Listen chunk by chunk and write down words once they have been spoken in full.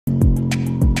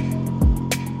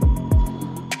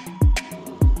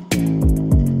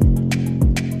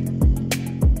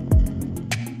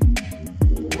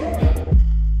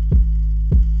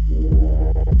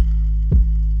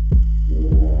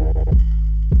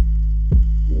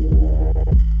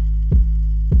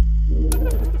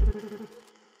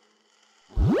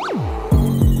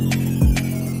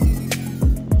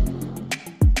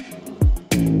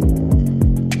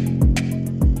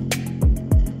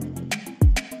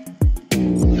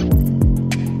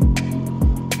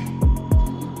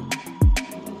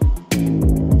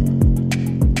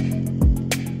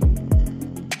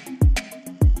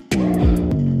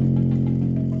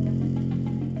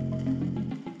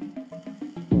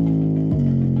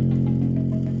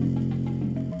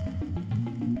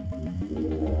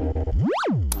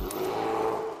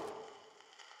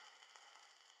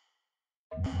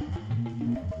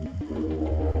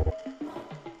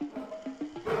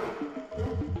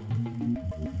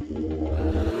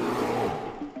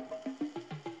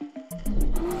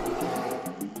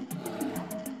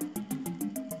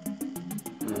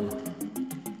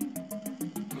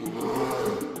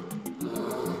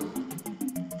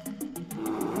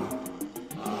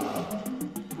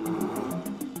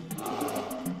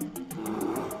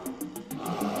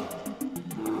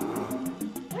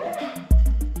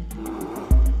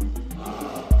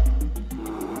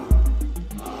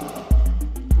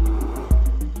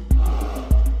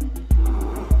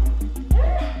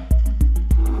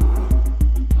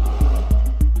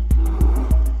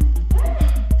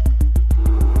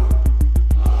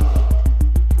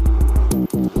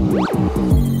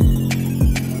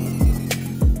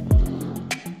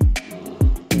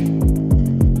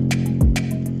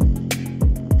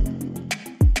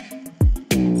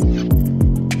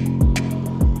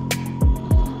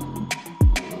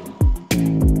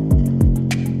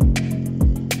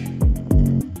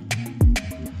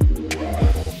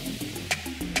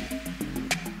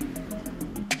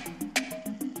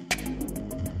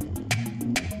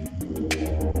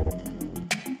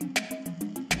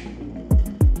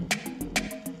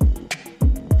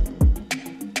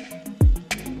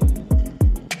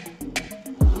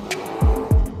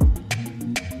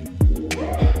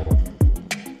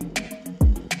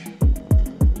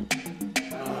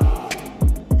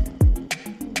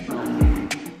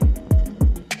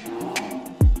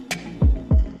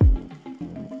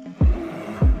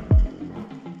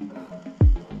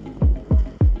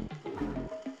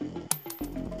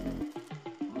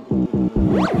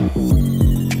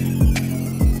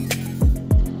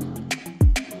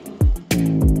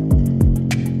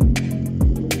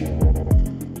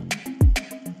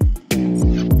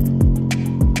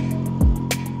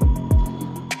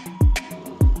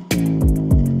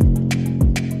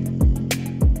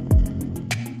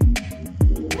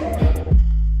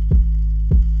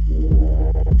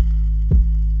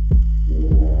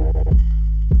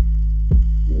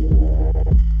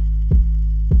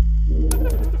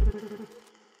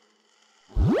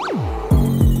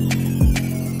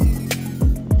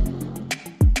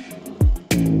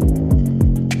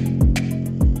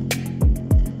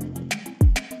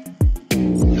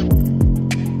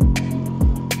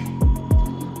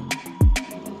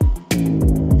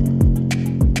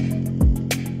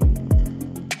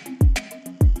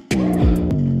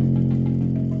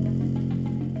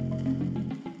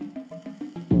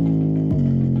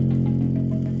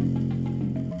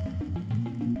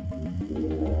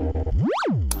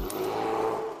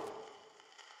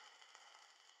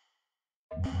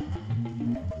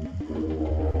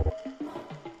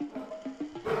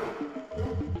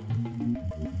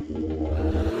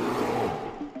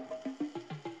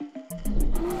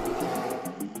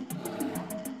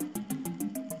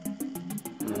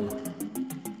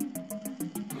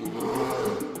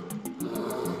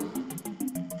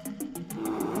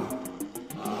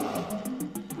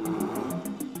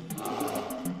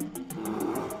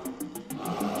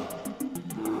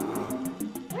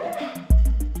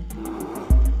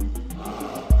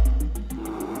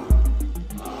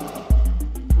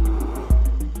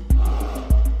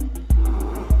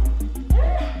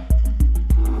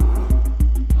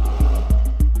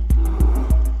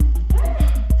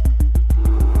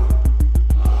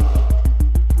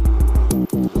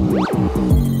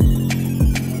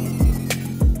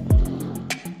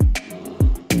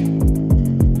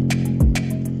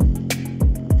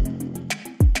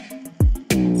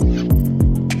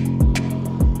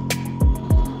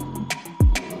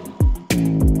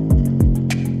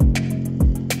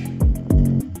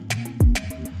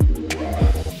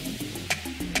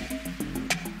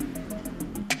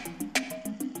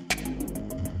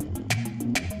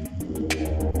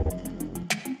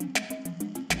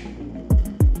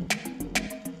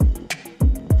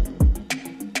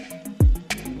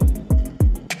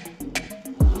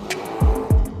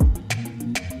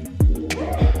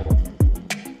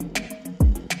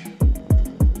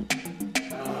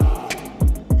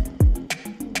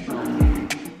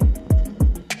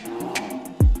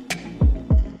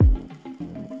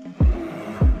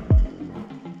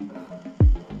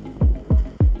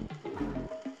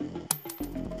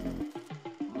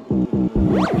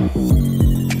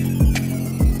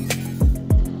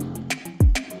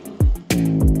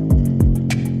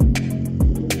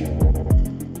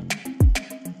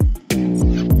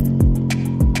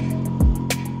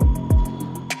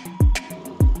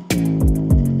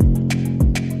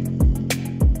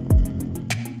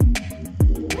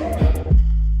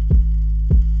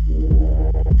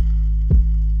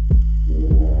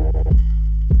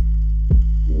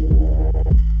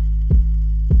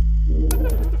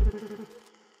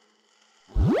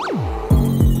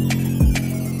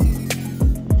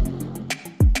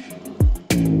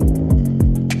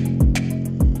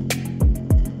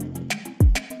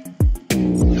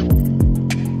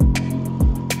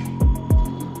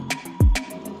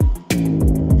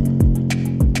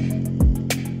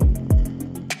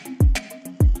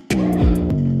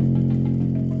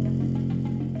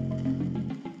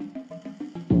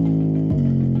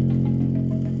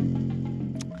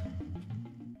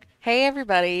Hey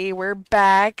everybody, we're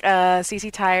back.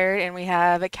 Cece tired, and we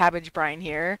have a Cabbage Brine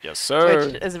here, Yes, which sir.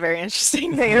 is a very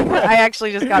interesting name. I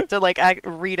actually just got to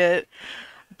read it,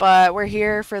 but we're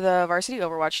here for the Varsity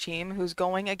Overwatch team, who's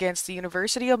going against the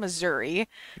University of Missouri.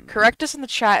 Correct us in the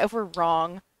chat if we're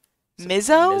wrong. Is it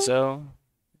Mizzo? Mizzo?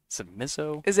 Is it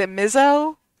Mizzo? Is it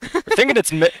Mizzo? We're thinking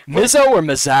it's Mizzo or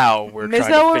Mizzow. We're trying Mizzo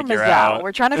to or figure Mizzow? out.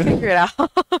 We're trying to figure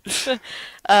it out.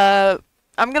 uh,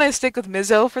 I'm gonna stick with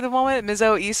Mizzo for the moment.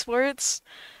 Mizzo Esports.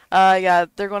 Yeah,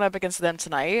 they're going up against them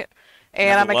tonight.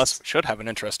 And Nevertheless, we should have an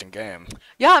interesting game,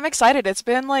 yeah, I'm excited. It's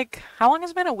been like, how long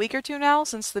has it been? A week or two now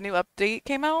since the new update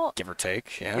came out? give or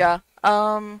take. Yeah.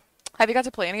 Yeah. Have you got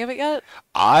to play any of it yet?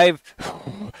 I've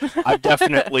I've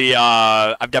definitely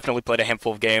played a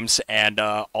handful of games, and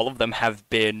all of them have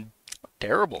been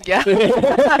terrible. Yeah.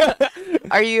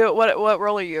 Are you, what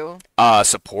role are you?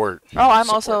 Support. Oh, I'm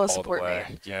Support also a all the support way.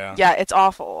 main. Yeah. Yeah, it's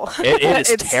awful. It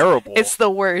is terrible. It's the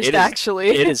worst, It is- actually.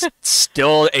 It is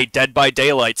still a Dead by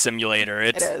Daylight simulator.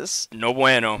 It It's is. no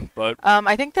bueno, but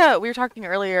I think that we were talking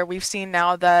earlier, we've seen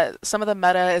now that some of the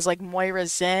meta is like Moira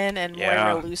Zen and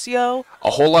Yeah. Moira Lucio.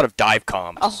 a whole lot of dive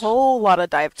comms. A whole lot of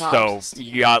dive So comps.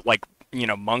 you got like,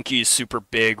 Monkey's super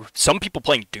big. Some people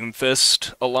playing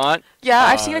Doomfist a lot, Yeah,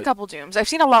 I've seen a uh, couple Dooms. I've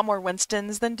seen a lot more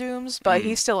Winstons than Dooms, but mm,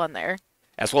 he's still in there.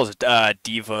 as well as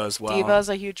Diva as well. Diva's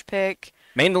a huge pick.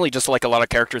 Mainly just like a lot of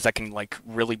characters that can like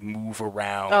really move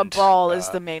around. Ball is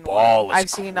the main Ball one. is I've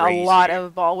seen a lot crazy.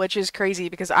 of Ball, which is crazy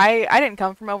because I didn't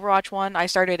come from Overwatch 1. I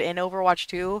started in Overwatch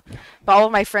 2. But all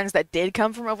of my friends that did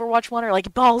come from Overwatch 1 are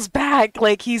like, Ball's back.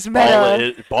 Like, he's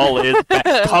meta. Ball is back.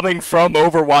 Coming from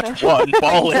Overwatch 1.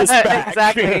 Ball is back.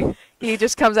 Exactly. He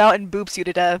just comes out and boops you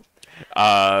to death.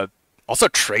 Also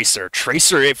Tracer.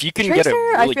 Tracer, if you can get a Tracer,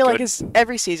 I really feel like good,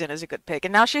 every season is a good pick.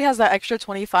 And now she has that extra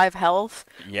 25 health,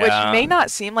 which yeah, may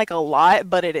not seem like a lot,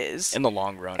 but it is. in the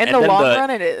long run. In And the then long run,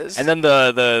 it is. And then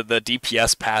the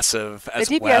DPS passive The as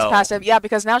DPS well. passive, yeah,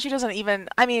 because now she doesn't even,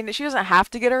 I mean, she doesn't have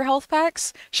to get her health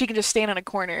packs. She can just stand in a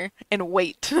corner and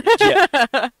wait.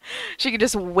 Yeah, She can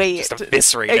just wait. just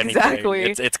eviscerate anything. Exactly.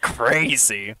 It's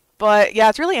crazy. But yeah,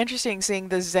 it's really interesting seeing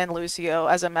the Zen Lucio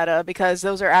as a meta because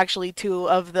those are actually two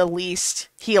of the least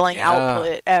healing Yeah.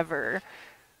 output ever.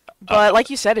 But Uh, like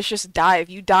you said, it's just dive.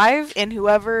 You dive, and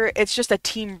whoever, it's just a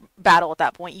team battle at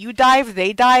that point. You dive,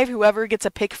 they dive. Whoever gets a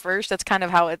pick first, that's kind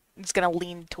of how it's gonna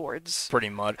lean towards. Pretty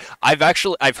much. I've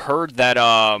heard that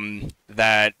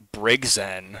that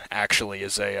Brigzen actually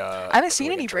is I haven't a seen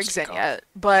really any Briggs interesting in comp. yet,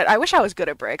 but I wish I was good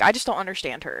at Brig. I just don't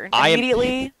understand her. I am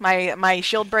Immediately, my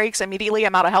shield breaks. Immediately,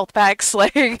 I'm out of health packs.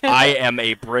 Like, I am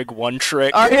a Brig one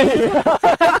trick. are you?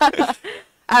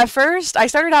 At first, I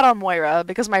started out on Moira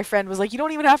because my friend was like, "You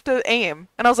don't even have to aim,"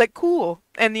 and I was like, "Cool."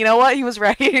 And you know what? He was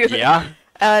right. Yeah.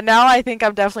 Now I think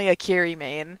I'm definitely a Kiri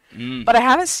main, Mm. but I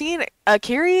haven't seen a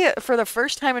Kiri for the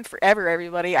first time in forever.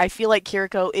 Everybody, I feel like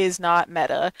Kiriko is not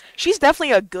meta. She's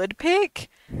definitely a good pick,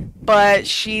 but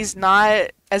she's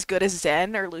not as good as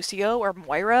Zen or Lucio or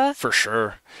Moira. For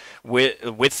sure. With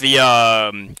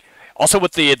the also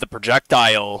with the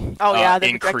projectile Oh yeah,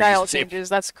 the projectile increase. If changes.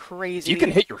 That's you can crazy.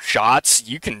 hit your shots,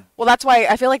 you can Well, that's why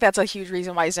I feel like that's a huge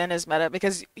reason why Zen is meta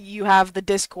because you have the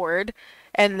Discord,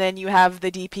 and then you have the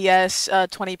DPS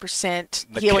 20%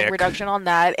 the healing kick. reduction on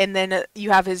that, and then you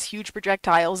have his huge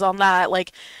projectiles on that.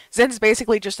 Like Zen's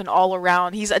basically just an all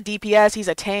around. He's a DPS, he's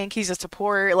a tank, he's a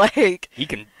support. Like He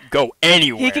can go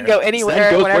anywhere. he can go Zen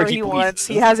anywhere, goes whenever where he wants.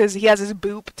 pleases. He has his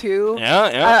boop too. Yeah,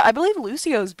 yeah. I believe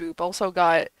Lucio's boop also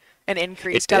got an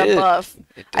increase, It got a did. buff.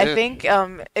 It I did. think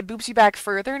it boops you back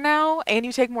further now, and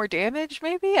you take more damage.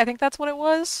 Maybe I think that's what it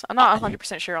was. I'm not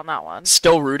 100% sure on that one.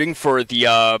 Still rooting for the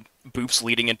boops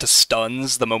leading into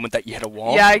stuns the moment that you hit a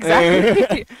wall. Yeah,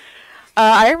 exactly.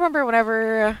 I remember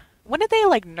when did they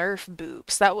like nerf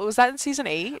boops? That was that in season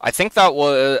 8? I think that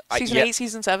was Season yeah, 8,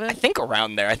 season I 7? think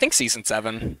around there. I think season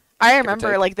 7. I Give or remember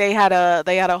take. like they had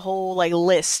a whole like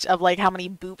list of like how many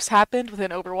boops happened within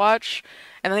Overwatch,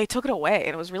 and then they took it away,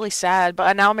 and it was really sad.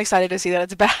 But now I'm excited to see that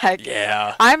it's back.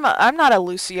 Yeah. I'm not a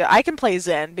Lucio. I can play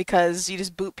Zen because you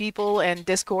just boot people and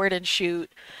Discord and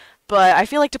shoot. But I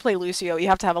feel like to play Lucio, you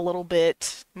have to have a little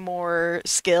bit more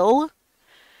skill.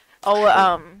 Oh, True.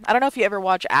 I don't know if you ever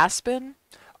watch Aspen.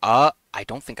 I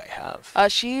don't think I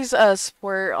have. She's a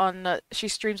support on. She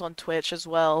streams on Twitch as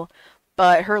well,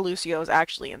 but her Lucio is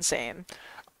actually insane.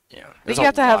 Yeah. I think There's you a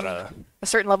have to lot have of a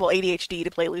certain level ADHD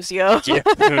to play Lucio.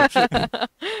 yeah.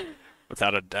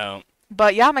 Without a doubt.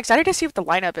 But yeah, I'm excited to see what the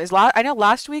lineup is. I know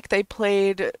last week they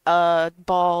played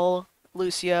Ball,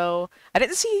 Lucio. I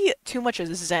didn't see too much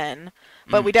of Zen,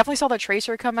 but we Mm. definitely saw the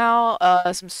Tracer come out.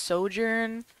 Some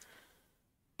Sojourn.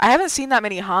 I haven't seen that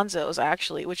many Hanzos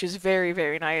actually, which is very,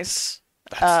 very nice.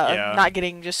 That's yeah. Not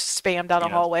getting just spammed down a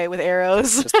You know, hallway with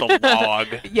arrows. just a log.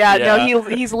 Yeah, no, Yeah.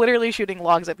 he's literally shooting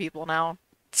logs at people now.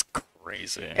 It's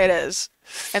crazy. It is.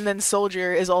 And then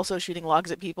Soldier is also shooting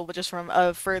logs at people, but just from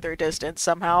a further distance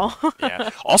somehow. Yeah.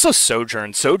 Also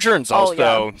Sojourn. Sojourn's Oh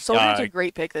yeah, also Soldier's a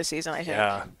great pick this season, I think.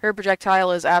 yeah, Her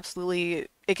projectile is absolutely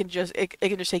it can just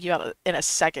take you out in a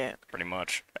second. pretty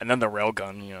much. And then the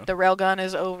railgun, The railgun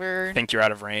is over. think you're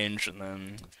out of range and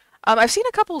then I've seen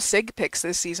a couple Sig picks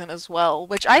this season as well,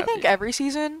 which I have think you? every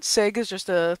season Sig is just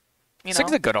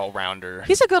Sig's a good all-rounder.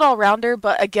 he's a good all-rounder,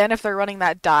 but again, if they're running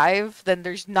that dive, then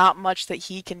there's not much that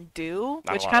he can do,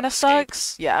 Not a which lot kind of of escape.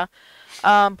 sucks. Yeah.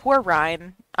 Poor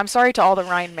Ryan. I'm sorry to all the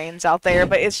Ryan mains out there,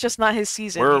 but it's just not his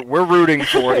season. We're rooting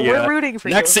for you. We're rooting for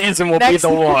Next you. season will be Next, the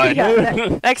one.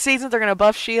 yeah, next season they're gonna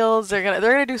buff shields. They're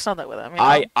gonna do something with him. You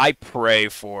know? I pray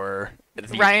for the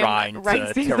Ryan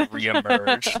to season.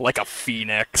 reemerge like a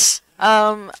phoenix.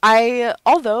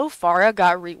 Although Farah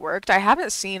got reworked, I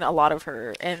haven't seen a lot of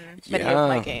her in many of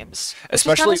my Yeah. games. Which is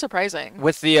kind Especially of surprising.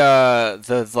 with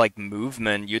the like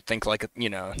movement, you'd think like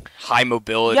high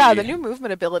mobility. Yeah, the new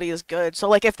movement ability is good. So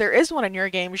like if there is one in your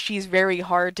game, she's very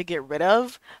hard to get rid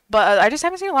of. But I just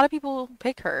haven't seen a lot of people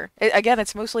pick her. Again,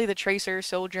 it's mostly the Tracer,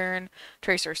 Sojourn,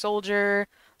 Tracer, Soldier,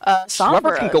 Whoever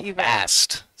Sombra can go even.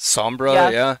 fast. Sombra, Yeah.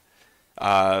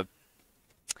 yeah.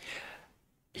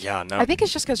 Yeah, no. I think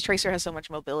it's just because Tracer has so much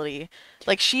mobility.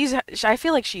 Like I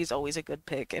feel like she's always a good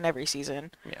pick in every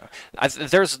season. Yeah.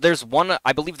 There's one,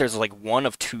 I believe there's like one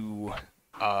of two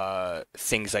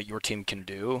things that your team can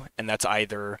do, and that's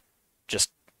either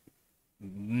just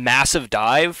massive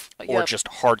dive or Yep. just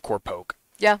hardcore poke.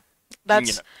 Yeah, You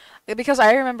that's because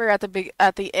I remember at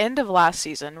the end of last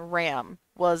season, Ram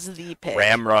was the pick.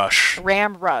 Ram Rush.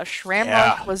 Ram Rush. Ram Yeah.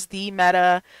 Rush was the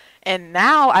meta. And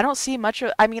now I don't see much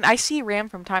of. I mean, I see Ram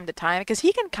from time to time because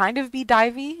he can kind of be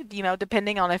divey,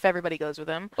 depending on if everybody goes with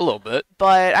him. A little bit.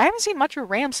 But I haven't seen much of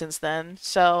Ram since then.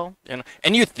 So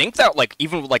And you think that like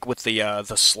even like with the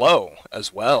slow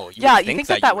as well. yeah, would you think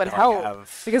that that you would already help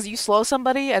have- because you slow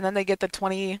somebody and then they get the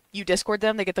 20. You discord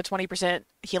them, they get the 20%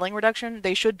 healing reduction.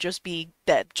 They should just be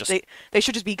dead. They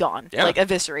should just be gone, Yeah. like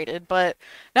eviscerated. But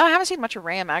no, I haven't seen much of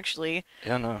Ram actually.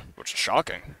 Yeah, no, which is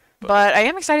shocking. But I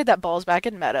am excited that Ball's back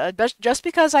in meta, just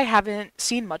because I haven't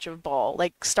seen much of Ball.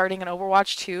 Like, starting in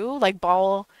Overwatch 2, like,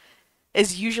 Ball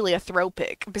is usually a throw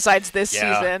pick, besides this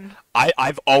season.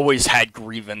 I've always had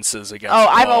grievances against Oh,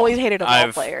 I've Ball. always hated a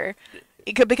Ball player.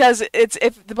 Because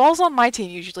if the ball's on my team,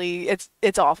 usually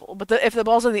it's awful. But if the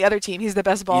ball's on the other team, he's the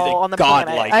best ball on the planet.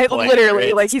 godlike player.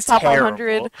 Literally, like, It's he's top terrible.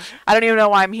 100. I don't even know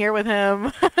why I'm here with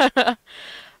him.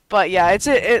 But yeah,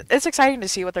 it's exciting to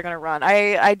see what they're gonna run.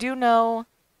 I do know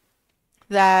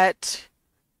that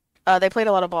they played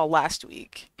a lot of Ball last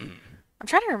week. I'm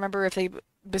trying to remember if they,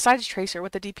 besides Tracer,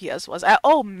 what the DPS was.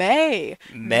 May,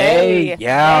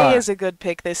 yeah. May is a good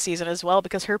pick this season as well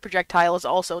because her projectile is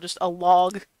also just a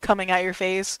log coming at your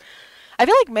face. I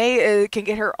feel like May can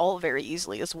get her ult very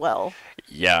easily as well.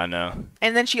 Yeah, I know.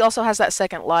 And then she also has that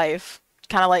second life,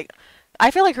 kind of like,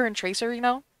 I feel like her and Tracer,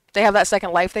 they have that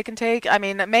second life they can take. I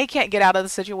mean, May can't get out of the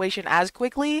situation as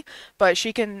quickly, but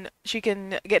she can get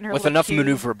in her With little enough cube.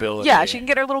 maneuverability. Yeah, she can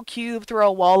get her little cube, throw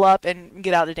a wall up, and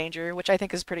get out of danger, which I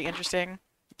think is pretty interesting.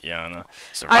 Yeah, I know.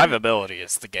 Survivability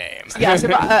is the game.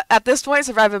 Yeah, at this point,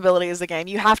 survivability is the game.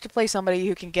 You have to play somebody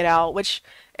who can get out, which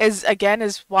is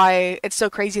why it's so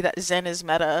crazy that Zen is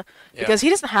meta, because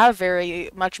he doesn't have very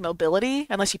much mobility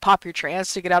unless you pop your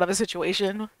trance to get out of a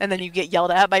situation, and then you get yelled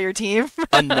at by your team.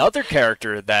 Another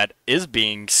character that is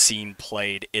being seen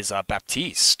played is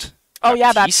Baptiste. Oh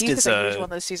yeah, Baptiste is a a huge one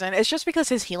this season. It's just because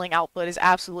his healing output is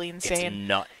absolutely insane. It's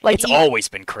not. Like, it's always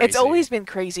been crazy. It's always been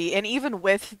crazy, and even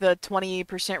with the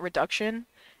 20% reduction,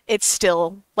 it's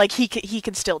still like he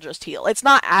can still just heal. It's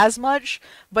not as much,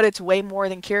 but it's way more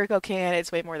than Kiriko can.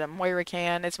 It's way more than Moira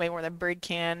can. It's way more than Brig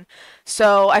can.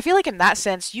 So I feel like in that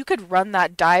sense, you could run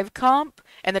that dive comp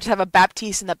and then just have a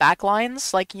Baptiste in the back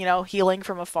lines, like healing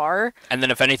from afar. And then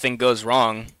if anything goes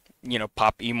wrong,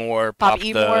 pop Emor, Pop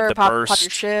the Emor, pop burst. your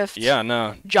shift. Yeah,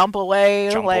 no. Jump away.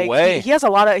 Jump like, away. He has a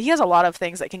lot of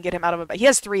things that can get him out of it. He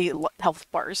has 3 health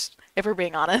bars, if we're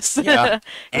being honest. Yeah.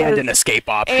 And an escape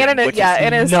option. And an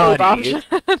escape nutty. option.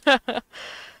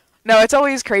 No, it's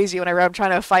always crazy whenever I'm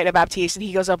trying to fight a Baptiste and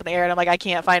he goes up in the air and I'm like, I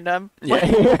can't find him. Yeah.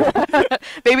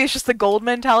 Maybe it's just the gold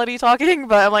mentality talking,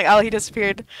 but I'm like, oh, he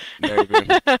disappeared.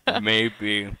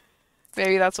 Maybe.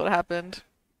 Maybe that's what happened.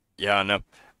 Yeah, no.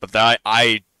 But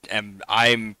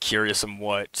I'm curious on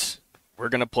what we're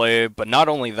gonna play, but not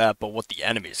only that, but what the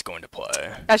enemy is going to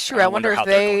play. That's true. I wonder how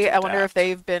they're going to if adapt.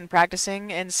 they've been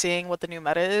practicing and seeing what the new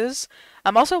meta is.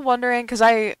 I'm also wondering because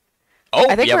I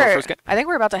Oh, think yeah, we're first game. I think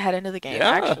we're about to head into the game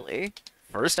Yeah. actually.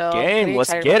 First So, game, pretty let's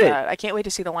excited get about it. that. I can't wait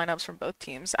to see the lineups from both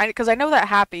teams. Because I know that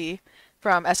Happy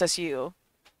from SSU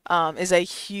is a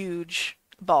huge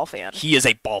Ball fan. He is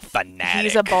a Ball fanatic.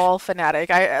 He's a Ball fanatic.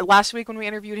 Last week when we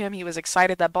interviewed him, he was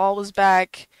excited that Ball was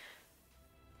back.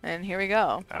 And here we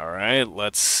go. All right,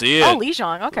 let's see it. Oh,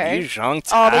 Lijiang, okay. Lijiang Oh,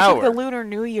 Tower. they took the Lunar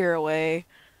New Year away.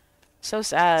 So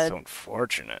sad. So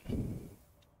unfortunate.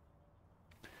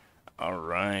 All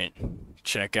right,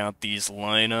 check out these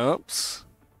lineups.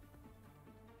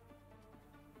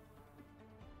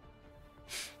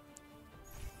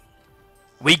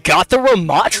 We got the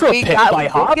Ramatra pick by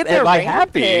Hop. get Am the I Rain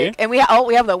happy? pick. And we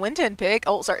have the Winston pick.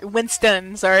 Oh, sorry,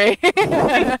 Winston. Sorry,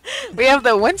 we have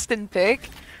the Winston pick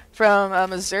from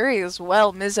Missouri as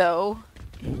well. Mizzo.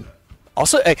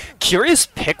 Also, a curious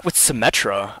pick with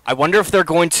Symmetra. I wonder if they're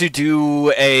going to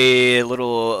do a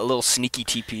little sneaky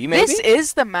TP, maybe? This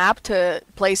is the map to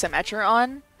play Symmetra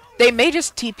on. They may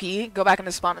just TP, go back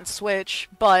into spawn and switch,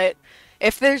 but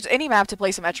if there's any map to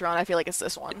play Symmetra on, I feel like it's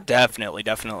this one. Definitely,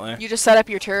 definitely. You just set up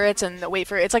your turrets and wait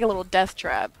for it. It's like a little death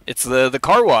trap. It's the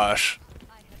car wash.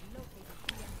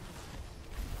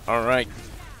 All right,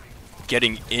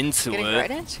 getting into Getting it.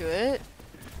 right into it.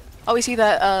 Oh, we see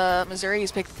that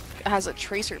Missouri's pick has a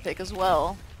Tracer pick as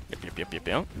well.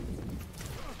 Yep.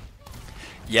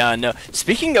 Yeah, no.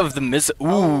 Speaking of the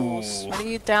Oh,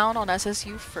 Smitty down on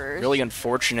SSU first. really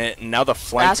unfortunate. And now the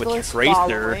flank Rascal with is Tracer.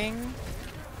 following.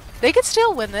 They could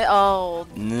still win it. Oh.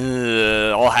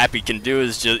 All Happy can do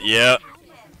is just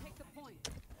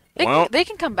They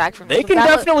can come back from this. They can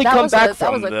definitely come back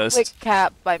from that was this. a quick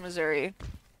cap by Missouri.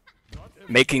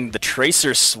 making the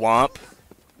Tracer swamp.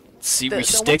 See, we The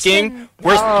sticking. Winston-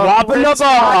 We're Oh, swapping we're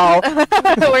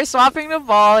the ball. We're swapping the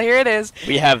ball. Here it is.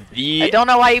 We have I the don't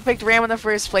know why you picked Ram in the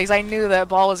first place. I knew that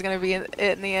ball was gonna be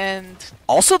in the end.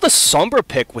 also the Sombra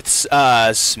pick with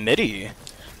Smitty.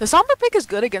 The Sombra pick is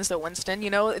good against the Winston. You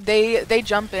know, they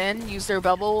jump in, use their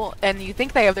bubble, and you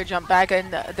think they have their jump back,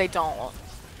 and they don't.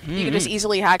 You can just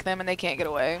easily hack them, and they can't get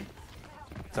away.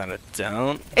 Without a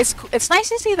doubt. It's nice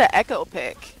to see the Echo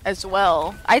pick as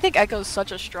well. I think Echo's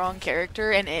such a strong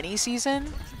character in any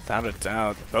season. Without a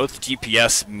doubt. Both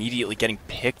DPS immediately getting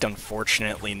picked,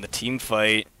 unfortunately, in the team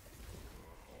fight.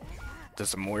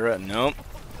 Does the Moira? Nope.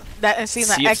 See,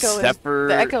 See if the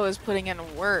Echo is putting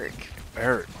in work.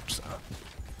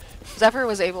 Zephyr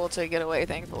was able to get away,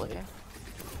 thankfully.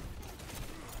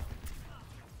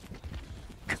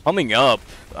 Coming up,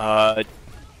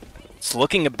 it's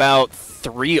looking about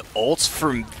 3 ults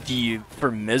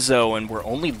for Mizzo, and we're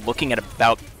only looking at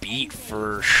about beat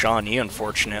for Shawnee,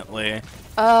 unfortunately.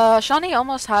 Shawnee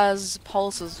almost has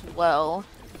Pulse as well.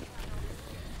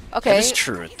 Okay. That is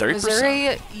true, 30%.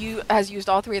 Missouri has used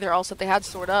all 3 of their ults that they had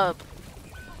stored up.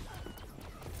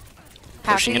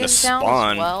 Pushing Happy into is down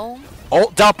spawn. as well.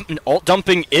 Ult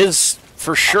dumping is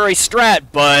for sure a strat,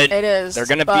 but It is. they're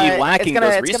going to be lacking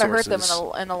those resources. It's going to hurt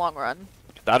them in the long run.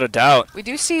 Without a doubt. We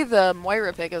do see the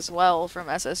Moira pick as well from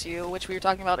SSU, which we were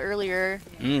talking about earlier.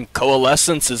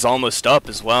 Coalescence is almost up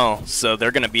as well, so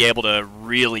they're going to be able to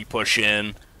really push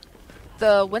in.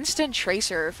 The Winston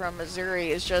Tracer from Missouri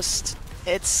is just,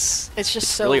 it's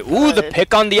just so really, good. ooh, the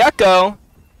pick on the Echo.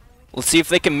 Let's see if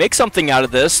they can make something out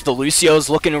of this. The Lucio's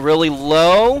looking really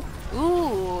low.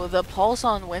 Ooh, the Pulse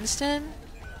on Winston.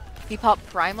 He popped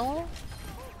Primal.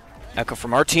 Echo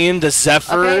from our team, the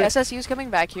Zephyr. Okay, SSU's coming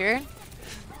back here.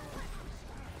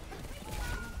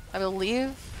 I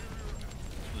believe.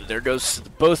 There goes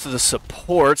both of the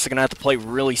supports. They're going to have to play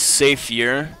really safe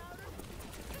here.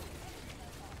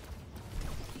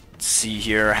 Let's see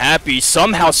here. Happy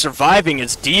somehow surviving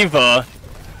his Diva.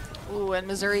 Ooh, and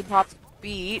Missouri popped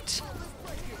beat.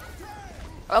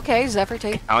 Okay, Zephyr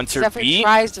beat,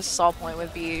 tries to stall point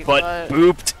with beat, but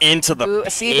booped into the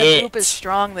pit. See, the boop is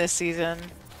strong this season.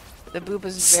 The boop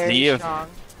is very strong.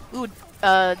 Ooh,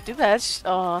 Dubetch.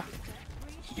 Oh.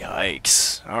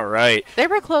 Yikes. Alright. They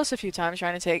were close a few times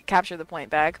trying to capture the point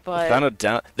back, but...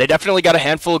 They definitely got a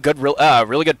handful of good,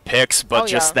 really good picks, but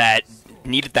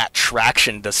needed that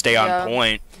traction to stay on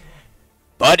point.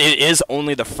 But it is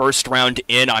only the first round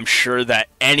in. I'm sure that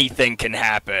anything can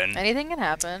happen. Anything can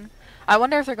happen. I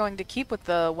wonder if they're going to keep with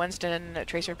the Winston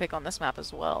Tracer pick on this map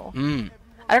as well.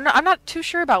 I don't know. I'm not too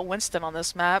sure about Winston on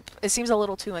this map. It seems a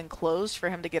little too enclosed for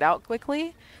him to get out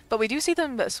quickly. But we do see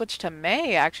them switch to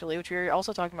Mei, actually, which we were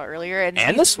also talking about earlier.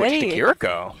 And the switch to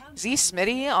Kiriko. Z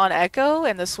Smitty on Echo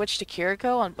and the switch to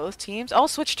Kiriko on both teams. Oh,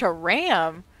 switch to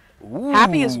Ram. Ooh.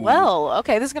 Happy as well.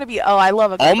 Okay, this is going to be... Oh, I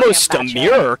love a good almost Ram a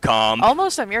mirror comp.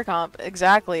 Almost a mirror comp,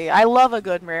 exactly. I love a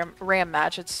good Ram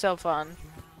match. It's so fun.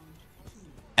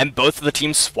 And both of the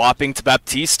teams swapping to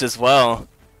Baptiste as well.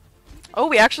 Oh,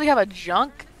 we actually have a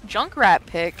Junkrat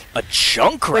pick. A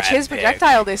Junkrat Which his pick.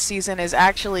 projectile this season is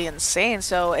actually insane,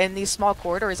 so in these small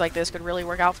corridors like this could really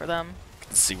work out for them.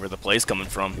 Let's see where the play's coming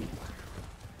from.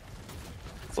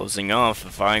 Closing off,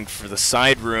 vying for the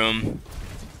side room.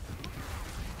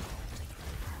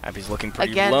 Happy's looking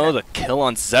pretty low. The kill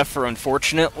on Zephyr,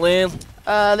 unfortunately.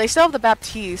 They still have the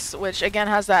Baptiste, which again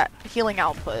has that healing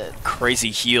output. Crazy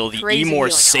heal. The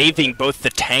Emor saving both the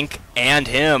tank and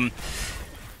him.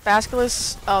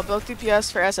 Basculus, both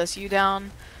DPS for SSU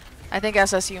down. I think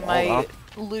SSU might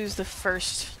lose the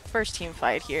first team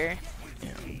fight here.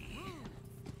 Yeah.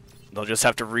 They'll just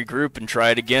have to regroup and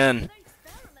try it again.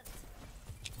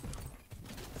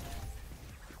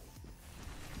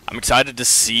 I'm excited to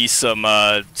see some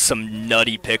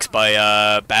nutty picks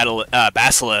by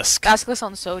Basilisk. Basilisk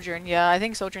on Sojourn, yeah. I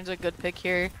think Sojourn's a good pick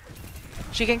here.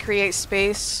 She can create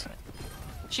space.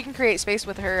 She can create space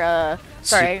with her,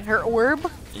 her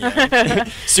orb. Yeah.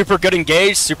 Super good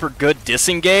engaged, super good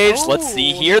disengaged. Oh. Let's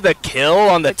see here, the kill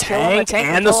on the tank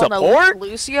and the support.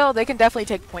 Lucio, they can definitely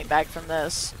take point back from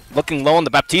this. Looking low on the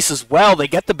Baptiste as well. They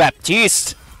get the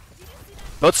Baptiste.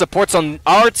 Both supports on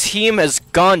our team has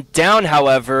gone down,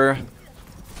 however.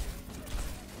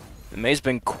 The Mei's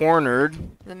been cornered.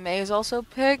 The Mei's also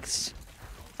picked.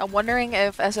 I'm wondering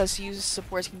if SSU's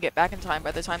supports can get back in time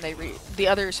by the time the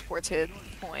other supports hit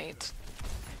point.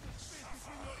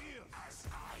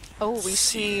 Oh, we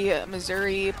see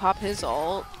Missouri pop his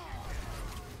ult.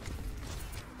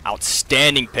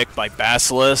 Outstanding pick by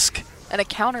Basilisk. And a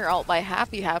counter ult by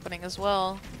Happy happening as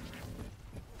well.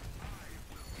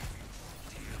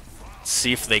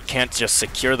 See if they can't just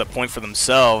secure the point for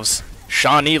themselves.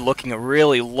 Shawnee looking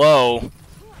really low.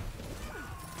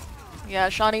 Yeah,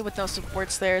 Shawnee with no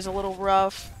supports there is a little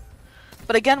rough.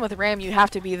 But again, with Ram, you have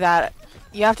to be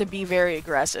very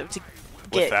aggressive to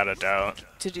get, without a doubt,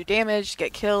 to do damage,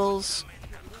 get kills.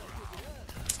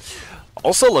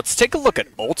 Also, let's take a look at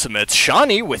ultimates.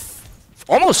 Shawnee with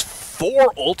almost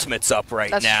 4 ultimates up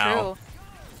right now. That's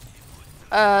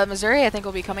true. Missouri, I think,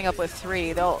 will be coming up with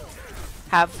 3. They'll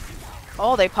have...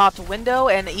 Oh, they popped Window,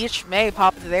 and each may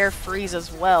pop their freeze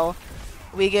as well.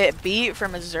 We get beat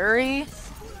from Missouri.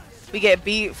 We get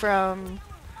beat from...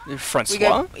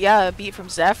 Francois? Beat from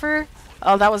Zephyr.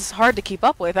 Oh, that was hard to keep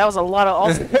up with. That was a lot of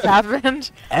ults that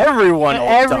happened. Everyone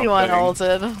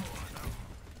ulted.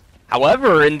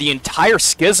 However, in the entire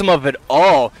schism of it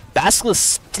all,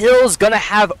 Basilisk still is going to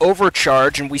have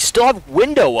Overcharge, and we still have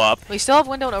Window up. We still have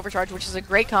Window and Overcharge, which is a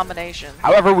great combination.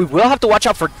 However, we will have to watch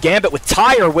out for Gambit with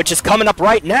Tire, which is coming up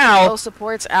right now. No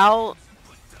supports out.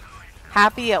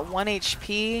 Happy at 1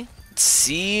 HP.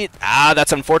 See,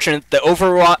 that's unfortunate. The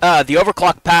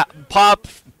overclock pop,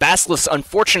 Basilisk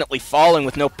unfortunately falling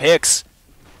with no picks.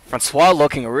 Francois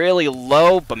looking really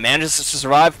low, but manages to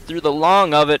survive through the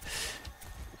long of it.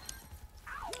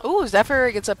 Ooh,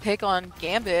 Zephyr gets a pick on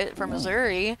Gambit from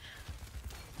Missouri.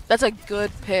 That's a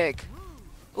good pick.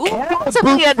 Ooh,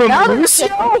 possibly another Lucio?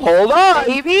 Hold on.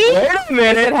 Maybe? Wait a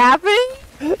minute. Is it happening?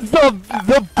 The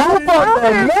boop on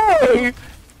the May.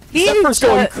 Zephyr's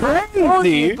going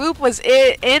crazy. Boop was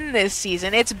in this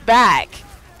season. It's back.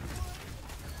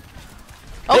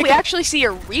 Oh, we actually see a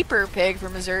Reaper pick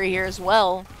from Missouri here as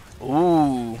well.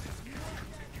 Ooh.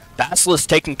 Basilisk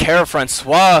taking care of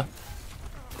Francois.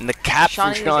 And the cap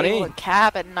from Shawnee. Was able to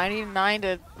cap at 99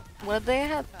 to, what did they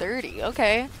have? 30.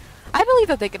 Okay. I believe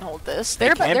that they can hold this.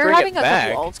 They're having a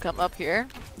couple ults come up here.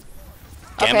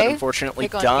 Gambit unfortunately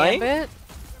dying. Gambit.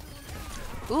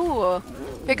 Ooh,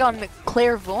 pick on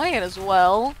Clairvoyant as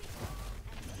well.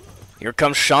 Here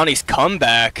comes Shawnee's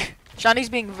comeback. Shawnee's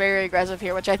being very aggressive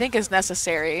here, which I think is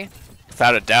necessary.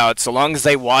 Without a doubt. So long as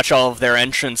they watch all of their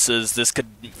entrances, this could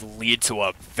lead to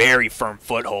a very firm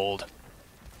foothold.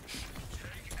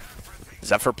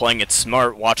 Zephyr playing it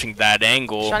smart, watching that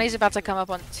angle. Shawnee's about to come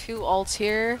up on 2 ults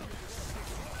here.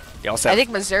 I think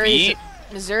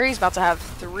Missouri's about to have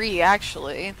 3,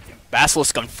 actually.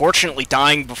 Basilisk unfortunately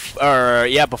dying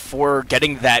before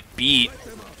getting that beat.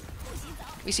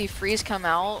 We see Freeze come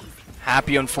out.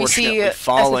 Happy unfortunately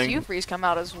falling. We see SSU Freeze come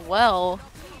out as well.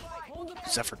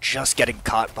 Zephyr just getting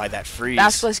caught by that freeze.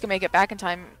 Basilisk can make it back in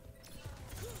time.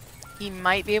 He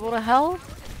might be able to help.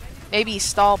 Maybe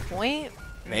stall point.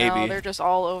 Maybe. No, they're just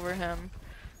all over him.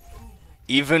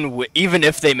 Even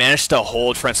if they managed to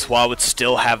hold, Francois would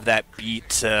still have that beat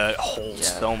to hold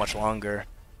so much longer.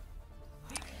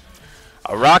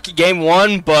 A rocky game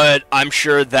 1, but I'm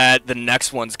sure that the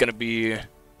next one's going to be...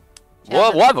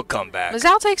 We'll have a comeback.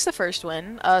 Mazal takes the first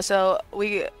win, so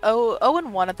we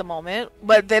 0-1 at the moment,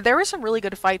 but there were some really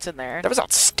good fights in there. There was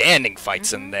outstanding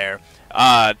fights in there.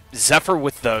 Zephyr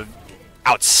with the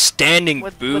outstanding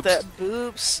boops. With the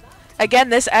boops. Again,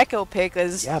 this Echo pick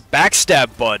is... Yeah,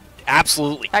 backstab, but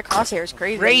absolutely... That crosshair is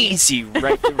crazy. Crazy,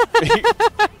 right?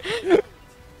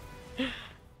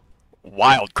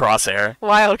 Wild crosshair.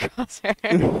 Wild crosshair.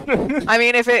 I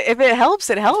mean, if it helps,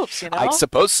 it helps, you know? I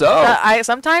suppose so.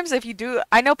 Sometimes if you do...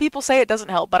 I know people say it doesn't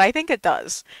help, but I think it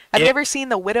does. Have you ever seen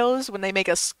the Widows when they make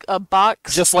a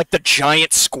box? Just like the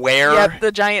giant square? Yep,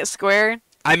 the giant square.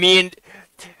 I mean...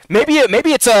 Maybe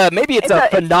it's a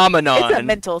phenomenon. It's a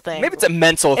mental thing. Maybe it's a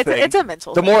mental thing. It's a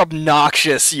mental thing. The more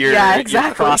obnoxious your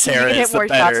crosshair is, the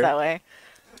better. Shots that way.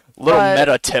 Little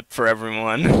meta tip for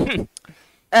everyone.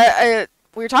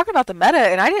 We were talking about the meta,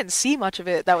 and I didn't see much of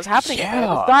it that was happening.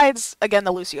 Yeah. Besides, again,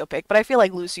 the Lucio pick. But I feel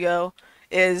like Lucio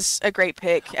is a great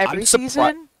pick every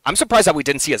season. I'm surprised that we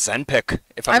didn't see a Zen pick,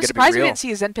 if I'm going to be real. I'm surprised we didn't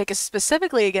see a Zen pick,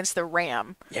 specifically against the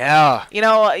Ram. Yeah. You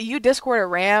know, you Discord a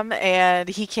Ram and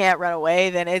he can't run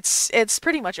away, then it's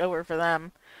pretty much over for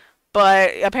them.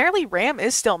 But apparently Ram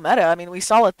is still meta. I mean, we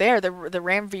saw it there. The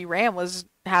Ram v Ram was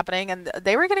happening, and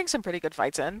they were getting some pretty good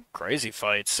fights in. Crazy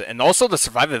fights. And also the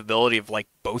survivability of, like,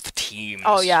 both teams.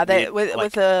 Oh, yeah.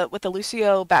 With the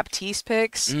Lucio Baptiste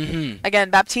picks. Again,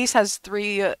 Baptiste has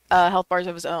 3 health bars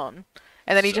of his own.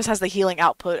 And then he just has the healing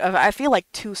output of, I feel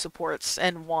like, 2 supports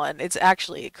and 1. It's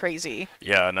actually crazy.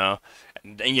 Yeah, no.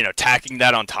 And you know, tacking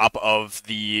that on top of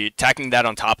the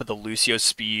Lucio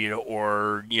speed,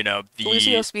 or the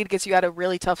Lucio speed gets you out of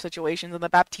really tough situations, and the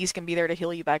Baptiste can be there to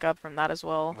heal you back up from that as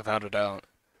well. Without a doubt.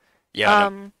 Yeah.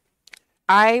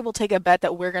 I will take a bet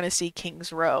that we're going to see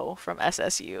King's Row from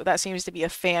SSU. That seems to be a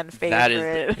fan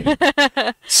favorite.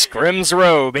 That is Scrim's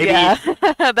Row, baby. Yeah,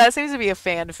 that seems to be a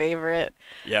fan favorite.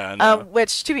 Yeah, I know.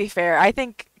 Which, to be fair, I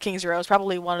think King's Row is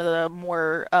probably one of the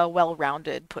more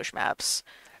well-rounded push maps.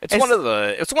 It's one of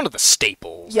the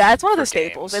staples. Yeah, it's one of the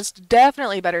staples. It's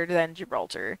definitely better than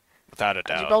Gibraltar. Without a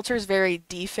doubt. Gibraltar is very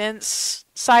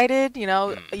defense-sided. You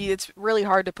know, it's really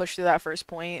hard to push through that first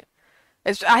point.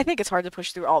 I think it's hard to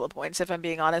push through all the points, if I'm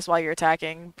being honest, while you're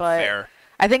attacking. But Fair.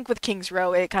 I think with King's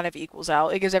Row, it kind of equals out.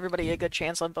 It gives everybody a good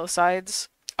chance on both sides.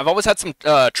 I've always had some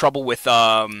trouble with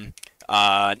not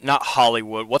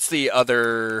Hollywood. What's the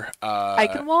other?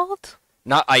 Eichenwald?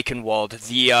 Not Eichenwald.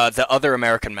 The other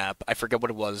American map. I forget what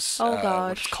it was. Oh What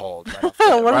gosh. it's called. Right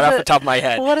off the top of my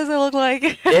head. What does it look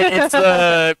like? It's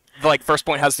the like first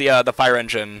point has the fire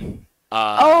engine.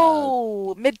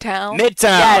 Midtown.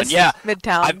 Midtown, Yes, yeah.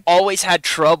 Midtown. I've always had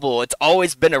trouble. It's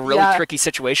always been a really tricky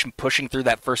situation pushing through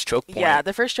that first choke point. Yeah,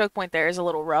 the first choke point there is a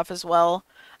little rough as well.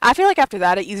 I feel like after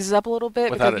that it eases up a little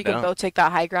bit because you can both take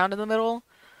that high ground in the middle.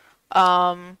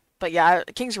 But yeah,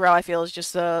 King's Row I feel is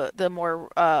just the more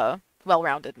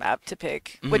well-rounded map to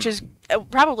pick, which is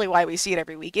probably why we see it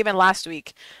every week. Even last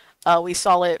week, we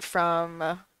saw it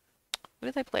from. Who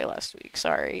did I play last week?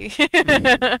 Sorry.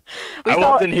 I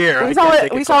wasn't here. We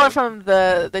saw it from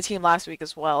the team last week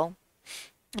as well.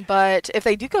 But if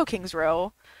they do go King's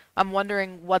Row, I'm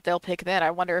wondering what they'll pick then.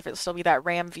 I wonder if it'll still be that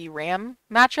Ram v Ram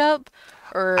matchup,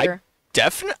 or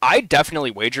I definitely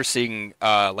wager seeing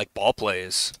like ball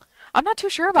plays. I'm not too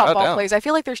sure about ball plays. I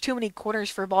feel like there's too many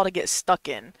corners for a ball to get stuck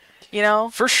in. You know?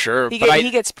 For sure. He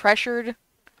gets pressured.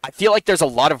 I feel like there's a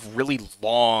lot of really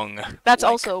long. That's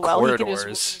like, also corridors. He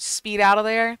can just speed out of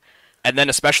there. And then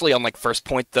especially on like first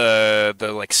point, the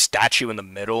like statue in the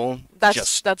middle.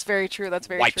 That's very true. That's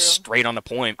very wipes true. straight on the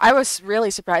point. I was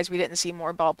really surprised we didn't see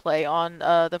more ball play on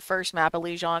the first map of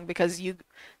Lijiang because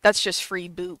that's just free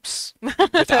boops.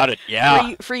 Without it,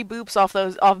 yeah. Free boops off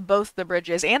both the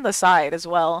bridges and the side as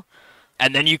well.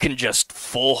 And then you can just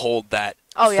full hold that.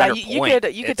 Oh yeah, you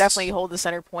could definitely hold the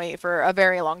center point for a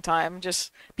very long time.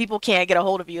 Just people can't get a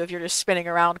hold of you if you're just spinning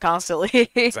around constantly.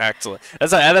 Exactly.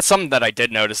 That's something that I did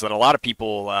notice, that a lot of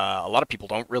people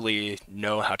don't really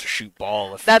know how to shoot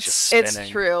ball if he's just spinning. It's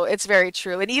true. It's very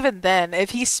true. And even then, if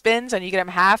he spins and you get him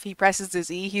half, he presses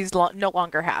his E. He's no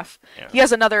longer half. Yeah. He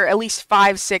has another at least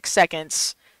 5-6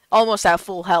 seconds. Almost at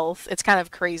full health. It's kind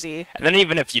of crazy. And then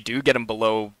even if you do get him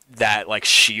below that like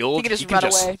shield, he can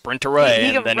just sprint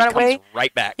away, and then he comes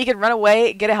right back. He can run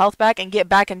away, get a health back, and get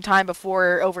back in time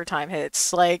before overtime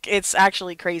hits. Like, it's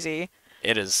actually crazy.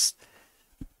 It is.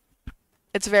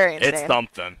 It's very insane. It's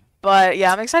something. But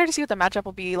yeah, I'm excited to see what the matchup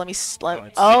will be. King's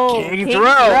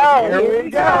Row. Here we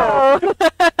go.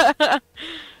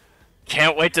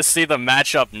 Can't wait to see the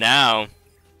matchup now.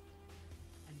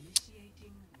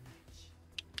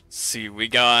 See, we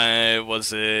got,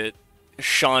 was it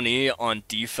Shawnee on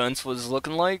defense was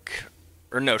looking like?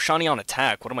 Or no, Shawnee on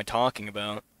attack. What am I talking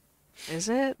about? Is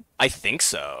it? I think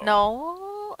so.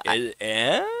 No. I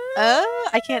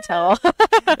can't tell.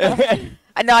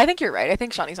 No, I think you're right. I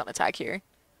think Shawnee's on attack here.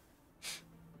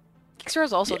 Kickstarter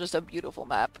is also just a beautiful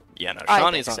map. Yeah, no,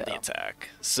 Shawnee's on the attack.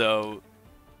 So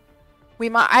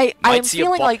we I'm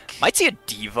feeling like might see a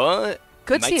diva.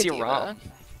 Could see a diva.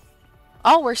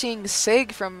 Oh, we're seeing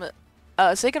Sig from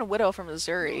Sig and Widow from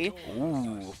Missouri.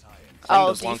 Ooh.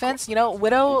 Oh, defense. You know,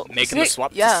 Widow making the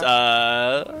swap.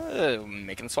 Yeah.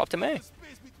 Making the swap to May.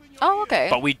 Oh, okay.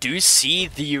 But we do see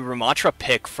the Ramatra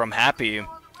pick from Happy,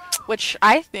 which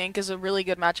I think is a really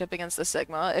good matchup against the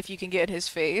Sigma if you can get in his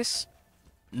face.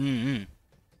 Mm-hmm.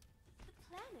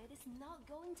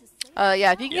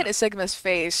 Yeah, if you can get in Sigma's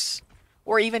face,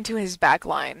 or even to his back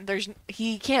line,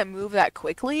 he can't move that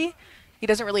quickly. He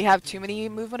doesn't really have too many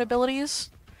movement abilities.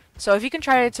 So if you can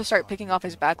try to start picking off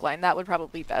his backline, that would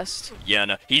probably be best. Yeah,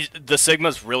 no, the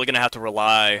Sigma's really going to have to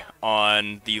rely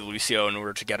on the Lucio in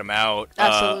order to get him out.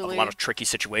 Absolutely. A lot of tricky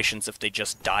situations if they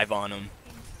just dive on him.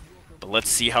 But let's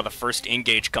see how the first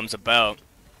engage comes about.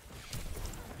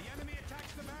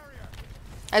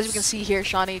 As we can see here,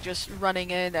 Shawnee just running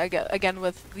in again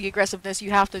with the aggressiveness. You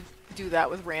have to do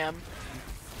that with Ram.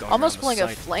 Almost pulling a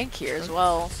flank here as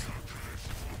well.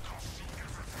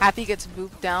 Happy gets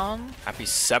booped down. Happy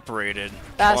separated.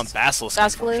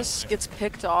 Basilisk gets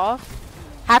picked off.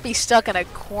 Happy stuck in a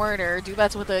corner.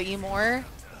 Dubats with a Emor.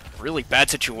 Really bad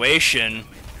situation.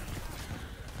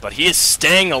 But he is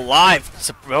staying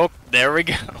alive. Oh, there we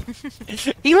go.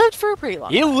 He lived for a pretty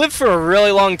long time. He lived for a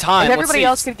really long time. If everybody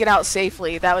else could get out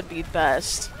safely, that would be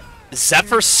best.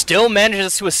 Zephyr still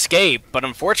manages to escape, but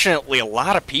unfortunately a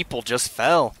lot of people just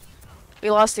fell. We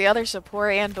lost the other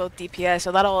support and both DPS,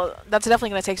 so that's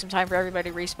definitely going to take some time for everybody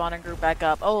to respawn and group back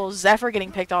up. Oh, Zephyr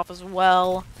getting picked off as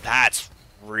well. That's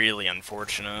really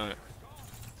unfortunate.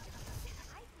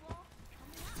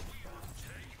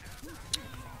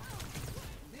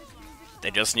 They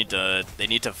need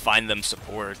to find them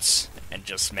supports and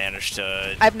just manage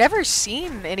to... I've never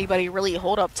seen anybody really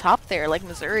hold up top there like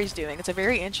Missouri's doing. It's a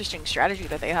very interesting strategy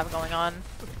that they have going on.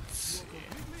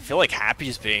 I feel like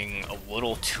Happy's being a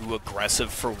little too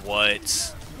aggressive for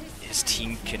what his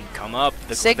team can come up.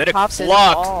 The Sig pops his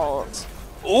block. ult.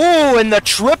 Ooh, and the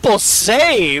triple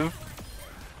save!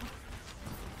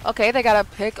 Okay, they got a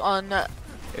pick on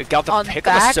It got the pick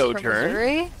of a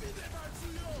Sojourn.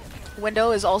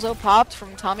 Window is also popped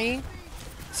from Tommy.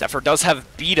 Zephyr does have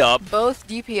beat up. Both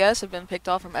DPS have been picked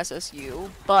off from SSU,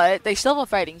 but they still have a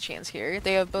fighting chance here.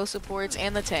 They have both supports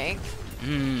and the tank.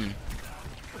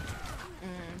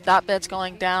 That bet's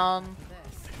going down,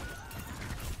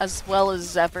 as well as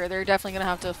Zephyr. They're definitely going to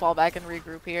have to fall back and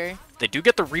regroup here. They do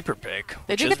get the Reaper pick,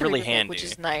 which is really handy. Which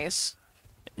is nice.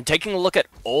 And taking a look at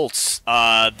ults,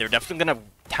 they're definitely going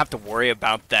to have to worry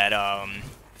about that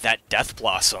that Death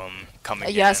Blossom coming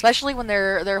in. Yeah, especially when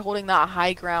they're holding that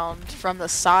high ground from the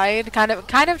side, kind of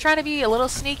trying to be a little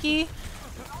sneaky.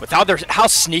 With how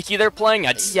sneaky they're playing,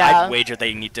 I'd wager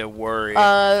they need to worry.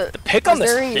 The pick on the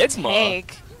Sigma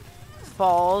tank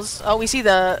falls. Oh, we see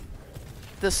the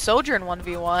Sojourn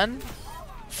 1v1.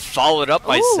 Followed up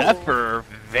by Zephyr.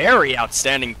 Very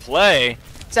outstanding play.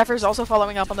 Zephyr's also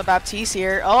following up on the Baptiste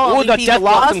here. Oh, the Death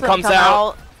Blossom comes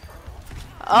out.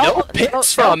 Oh, no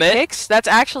picks from it. Picks? That's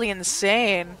actually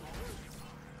insane.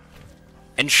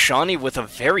 And Shawnee with a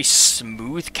very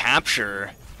smooth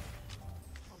capture.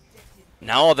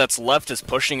 Now all that's left is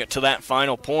pushing it to that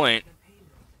final point.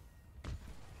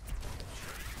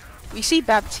 We see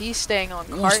Baptiste staying on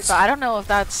cart, but I don't know if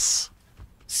that's...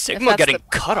 Sigma getting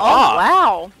cut off. Oh,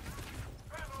 wow.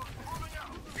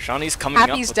 Shawnee's coming up.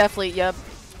 Happy's definitely, yep.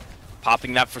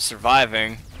 Popping that for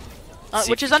surviving.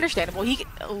 Which is understandable.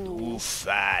 Oof,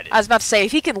 that is... I was about to say,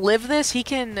 if he can live this, he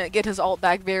can get his ult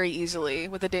back very easily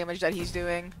with the damage that he's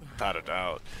doing. Without a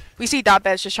doubt. We see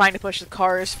Dotbet's just trying to push the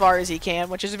car as far as he can,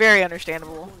 which is very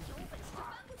understandable.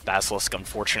 Basilisk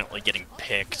unfortunately getting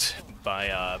picked by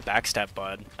Backstab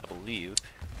Bud, I believe.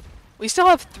 We still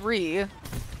have 3.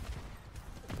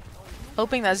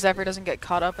 Hoping that Zephyr doesn't get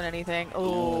caught up in anything.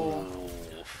 Oh.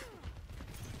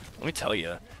 Let me tell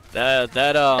you.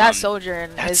 That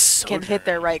Sojourn can hit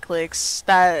their right clicks.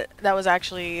 That was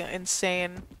actually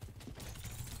insane.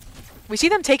 We see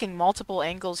them taking multiple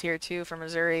angles here too from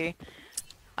Missouri.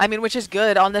 I mean, which is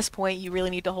good. On this point, you really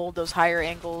need to hold those higher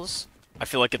angles. I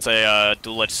feel like it's a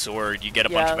dual-edged sword. You get a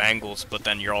bunch of angles, but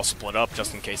then you're all split up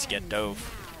just in case you get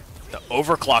dove. The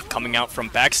overclock coming out from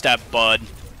Backstab Bud.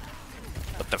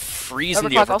 But the freeze in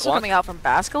the overclock also coming out from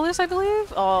Basilisk, I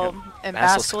believe. Oh, yep. And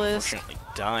Basilisk unfortunately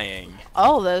dying.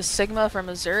 Oh, the Sigma from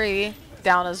Missouri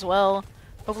down as well.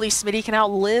 Hopefully Smitty can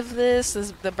outlive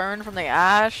the burn from the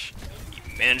Ash.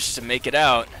 He managed to make it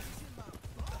out.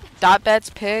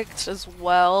 Dotbet's picked as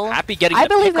well. Happy getting the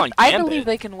pick on Gambit. I believe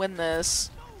they can win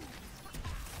this.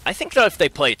 I think that if they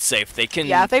play it safe, they can.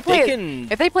 Yeah, if they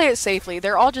play it safely,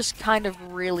 they're all just kind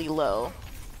of really low.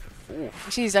 Oof.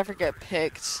 You see Zephyr get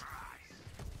picked.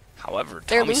 However,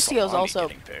 their Lucio's also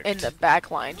in the back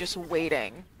line, just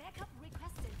waiting.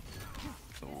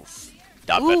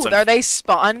 Ooh, are they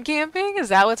spawn camping? Is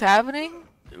that what's happening?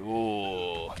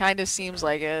 Ooh. Kind of seems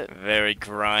like it. Very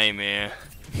grimy.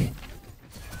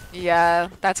 Yeah,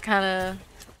 that's kind of...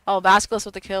 Oh, Basilisk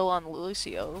with the kill on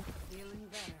Lucio.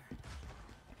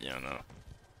 Yeah, no.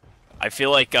 I feel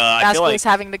like... Basilisk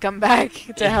having to come back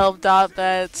to help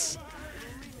Dotbets.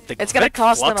 It's going to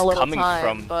cost them a little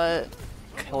time, but...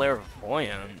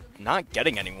 Clairvoyant. Not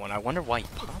getting anyone. I wonder why he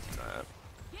popped that.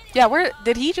 Yeah,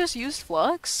 did he just use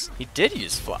Flux? He did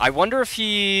use Flux. I wonder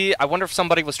if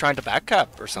somebody was trying to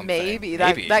backcap or something. Maybe.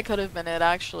 That could have been it,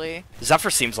 actually. Zephyr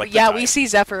seems like yeah, we see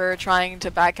Zephyr trying to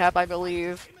backcap, I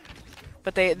believe.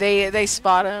 But they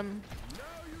spot him.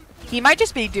 He might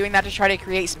just be doing that to try to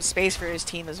create some space for his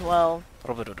team as well. A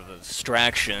little bit of a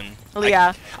distraction. Well,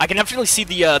 yeah. I can definitely see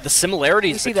the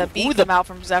similarities. You see the beat come out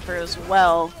from Zephyr as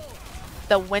well.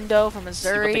 The window from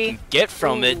Missouri. See what they can get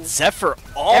from it. Zephyr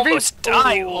almost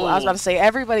died. I was about to say,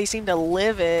 everybody seemed to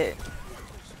live it.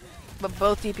 But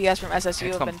both DPS from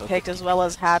SSU have been picked as well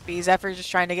as Happy. Zephyr's just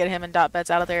trying to get him and Dotbets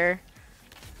out of there.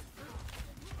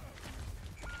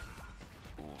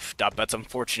 Oof, Dotbets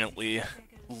unfortunately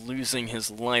losing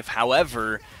his life.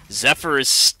 However, Zephyr is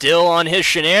still on his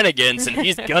shenanigans and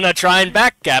he's gonna try and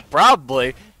backcap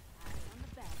probably.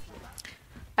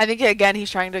 I think, again,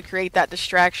 he's trying to create that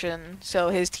distraction so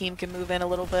his team can move in a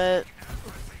little bit.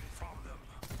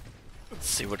 Let's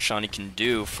see what Shawnee can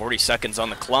do. 40 seconds on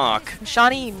the clock.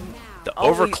 Shawnee... The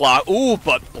overclock. Ooh,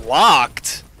 but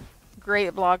blocked.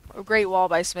 Great block. Great wall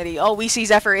by Smitty. Oh, we see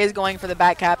Zephyr is going for the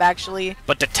back cap, actually.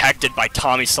 But detected by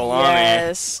Tommy Salami.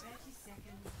 Yes.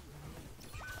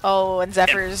 Oh, and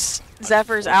Zephyr's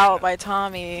out by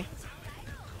Tommy.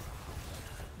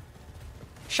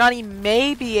 Shawnee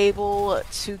may be able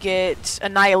to get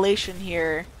Annihilation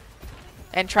here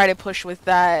and try to push with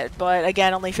that, but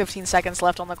again, only 15 seconds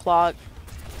left on the clock.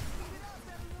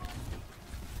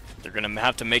 They're going to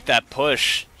have to make that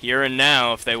push here and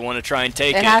now if they want to try and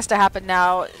take it. It has to happen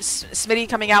now. Smitty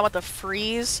coming out with a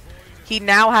freeze. He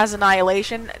now has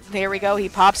Annihilation. There we go. He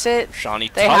pops it. Shawnee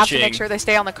They touching. have to make sure they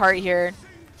stay on the cart here.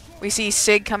 We see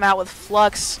Sig come out with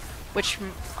Flux, which...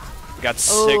 We got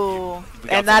Sig. Oh,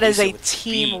 and that is a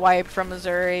team wipe from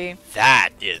Missouri.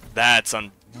 That's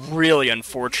really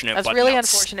unfortunate. That's but really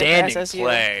unfortunate for SSU.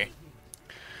 Play.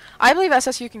 I believe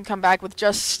SSU can come back with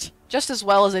just as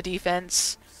well as a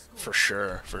defense. For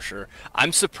sure, for sure.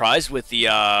 I'm surprised with the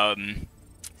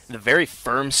very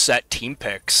firm set team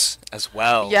picks as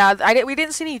well. Yeah, we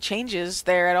didn't see any changes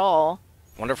there at all.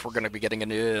 Wonder if we're going to be getting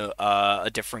a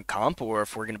different comp or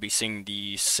if we're going to be seeing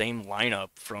the same lineup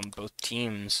from both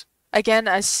teams. Again,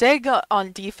 a Sig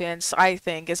on defense, I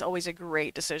think, is always a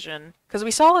great decision. Because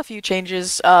we saw a few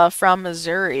changes from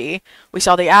Missouri. We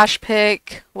saw the Ash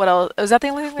pick. What else? Was that the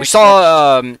only thing we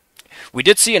saw? We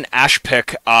did see an Ash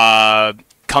pick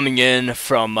coming in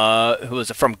from who was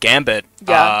it? From Gambit.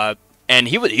 Yeah. And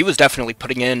he was definitely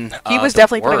putting in. He was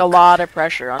definitely putting a lot of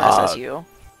pressure on SSU.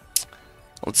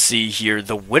 Let's see here.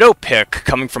 The Widow pick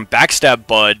coming from Backstab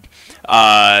Bud.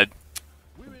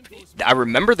 I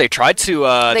remember they tried to.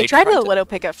 They tried the Widow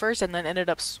pick at first and then ended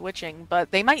up switching,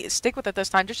 but they might stick with it this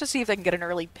time just to see if they can get an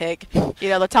early pick. You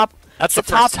know, the top. That's the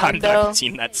first time that I've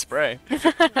seen that spray.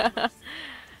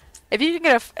 If you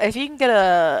can get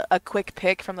a quick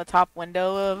pick from the top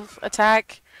window of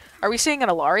attack, are we seeing an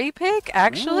Alari pick?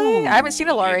 Actually, Ooh, I haven't seen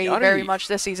Alari very much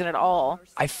this season at all.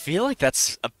 I feel like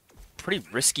that's a pretty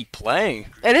risky play.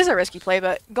 It is a risky play,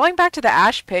 but going back to the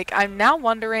Ash pick, I'm now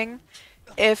wondering.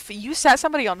 If you set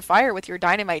somebody on fire with your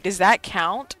dynamite, does that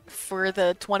count for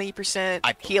the 20%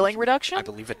 healing reduction? I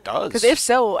believe it does. Because if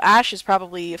so, Ash is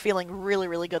probably feeling really,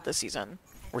 really good this season.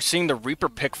 We're seeing the Reaper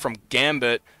pick from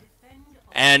Gambit,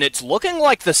 and it's looking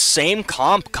like the same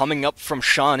comp coming up from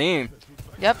Shawnee.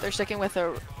 Yep, they're sticking with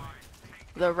the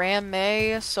Ram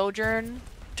May Sojourn.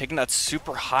 Taking that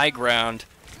super high ground.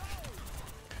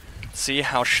 See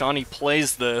how Shawnee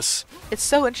plays this. It's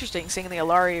so interesting seeing the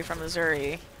Alari from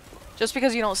Missouri. Just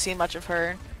because you don't see much of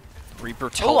her.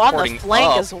 Reaper teleporting on the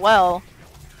flank up. as well.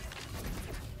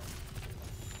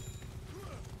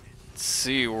 Let's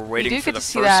see, we're waiting for the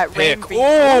first that pick.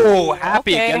 Oh,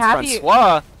 happy against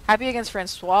Francois. Happy against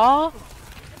Francois.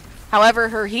 However,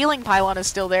 her healing pylon is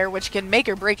still there, which can make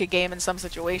or break a game in some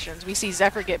situations. We see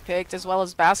Zephyr get picked as well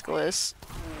as Basculus.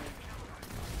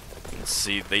 Let's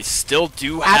see, they still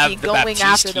do Happy have the going Baptiste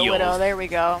after the heals. Widow. There we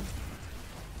go.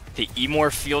 The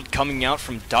Emor field coming out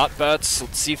from Dotbets.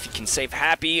 Let's see if he can save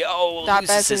Happy. Oh, Dotbets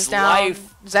loses his is down.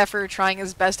 life. Zephyr trying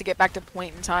his best to get back to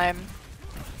point in time.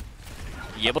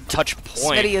 Be able to touch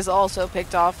point. Smitty is also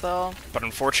picked off though. But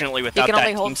unfortunately, He without can that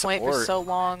only team hold support, point for so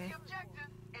long.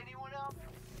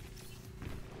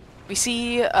 We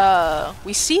see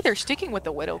they're sticking with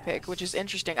the Widow pick, which is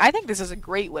interesting. I think this is a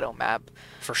great Widow map.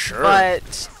 for sure.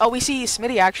 But we see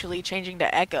Smitty actually changing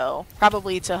to Echo,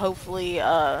 probably to hopefully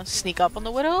sneak up on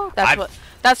the Widow.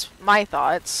 That's my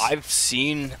thoughts. I've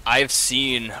seen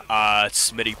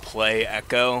Smitty play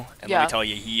Echo, and let me tell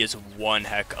you, he is one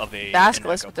heck of a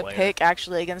Basculus with the pick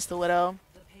actually against the Widow.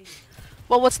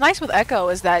 Well, what's nice with Echo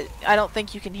is that I don't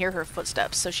think you can hear her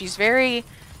footsteps, so she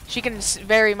can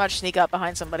very much sneak up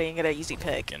behind somebody and get an easy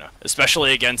pick. You know,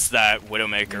 especially against that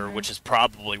Widowmaker, which is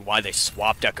probably why they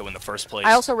swapped Echo in the first place.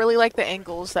 I also really like the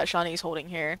angles that Shawnee's holding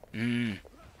here.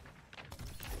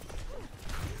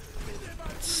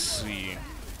 Let's see.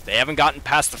 They haven't gotten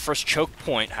past the first choke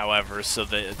point, however, so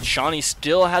the Shawnee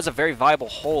still has a very viable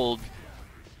hold.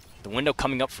 The window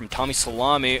coming up from Tommy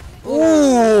Salami.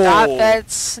 Ooh!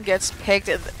 Dotbets gets picked.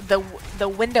 The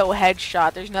window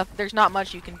headshot. There's not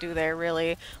much you can do there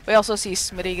really. We also see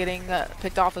Smitty getting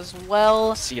picked off as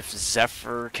well. See if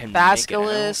Zephyr can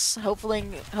Basculus. make it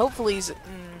out.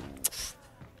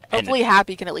 Hopefully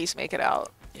Happy can at least make it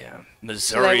out. Yeah, So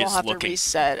Missouri they won't is have to looking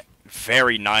reset.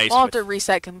 very nice. Won't have to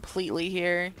reset completely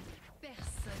here.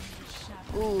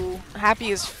 Ooh, Happy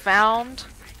is found.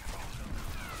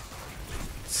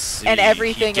 And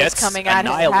everything is coming at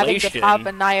him, having to pop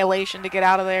Annihilation to get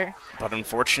out of there. But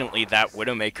unfortunately, that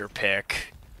Widowmaker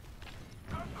pick.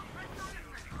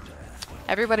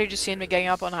 Everybody just seemed to be getting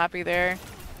up unhappy there.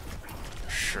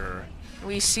 Sure.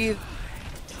 We see...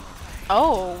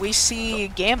 Oh, we see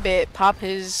Gambit pop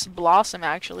his Blossom,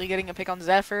 actually, getting a pick on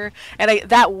Zephyr. And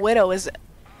that Widow is...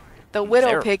 The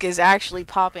Widow pick is actually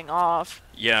popping off.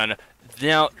 Yeah,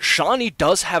 now, Shawnee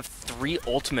does have 3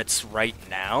 ultimates right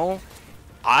now.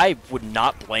 I would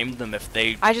not blame them if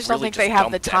they I just don't think they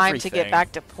have the time to get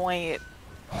back to point.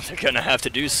 Well, they're going to have to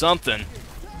do something.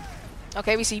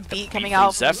 Okay, we see Beat coming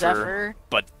out from Zephyr.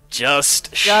 But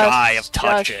just shy of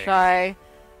touching. Just shy.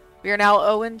 We are now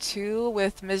 0-2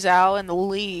 with Mizao in the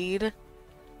lead.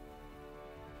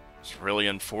 It's really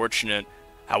unfortunate.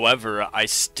 However, I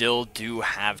still do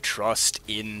have trust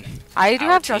in I do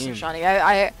have trust in Shawnee.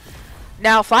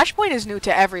 Now, Flashpoint is new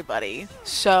to everybody,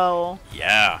 so...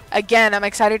 Yeah. Again, I'm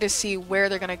excited to see where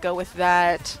they're going to go with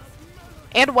that.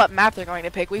 And what map they're going to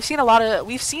pick. We've seen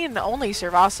only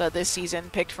Servasa this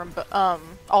season picked from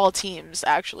all teams,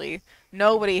 actually.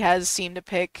 Nobody has seemed to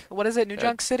pick, what is it, New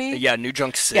Junk City? Yeah, New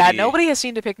Junk City. Yeah, nobody has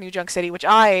seemed to pick New Junk City, which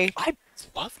I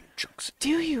love New Junk City.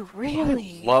 Do you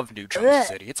really? I love New Junk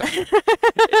City.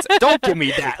 Don't give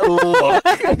me that look.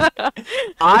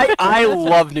 I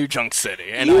love New Junk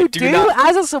City, and I do not,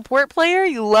 as a support player,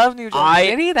 you love New Junk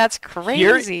City? That's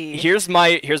crazy. Here's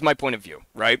my point of view,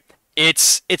 right?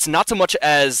 It's not so much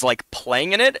as like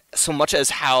playing in it, so much as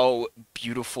how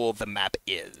beautiful the map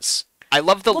is. I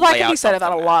love the layout. Well, that can be said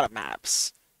about a lot of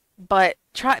maps, but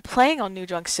playing on New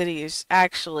Junk City is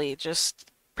actually just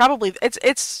probably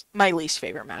it's my least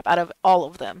favorite map out of all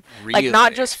of them. Really? Like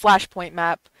not just Flashpoint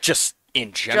map. Just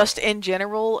in general. Just in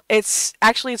general, it's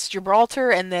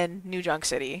Gibraltar and then New Junk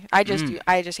City. I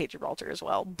just hate Gibraltar as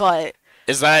well, but.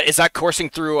 Is that coursing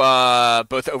through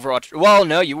both Overwatch? Well,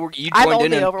 no, you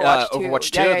joined in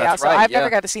Overwatch 2. Yeah, that's so right. I've never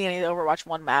got to see any of the Overwatch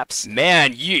 1 maps.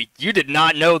 Man, you did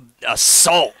not know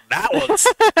Assault. That was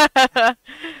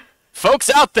folks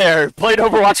out there who played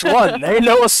Overwatch 1. They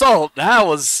know Assault. That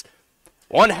was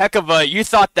one heck of a. You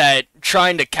thought that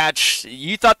trying to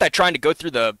go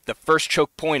through the first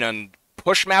choke point on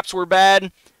push maps were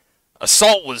bad.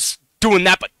 Assault was doing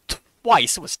that, but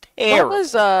twice. It was terrible.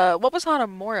 What was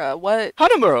Hanamura? What?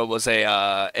 Hanamura was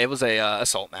a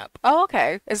assault map. Oh,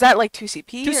 okay. Is that like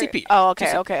 2CP? 2CP. Oh,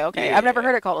 okay, okay. Yeah, I've never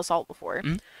heard it called assault before.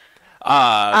 Mm-hmm.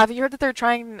 Have you heard that they're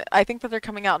trying? I think that they're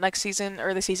coming out next season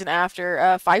or the season after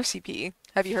 5CP.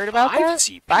 Have you heard about that?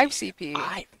 5CP.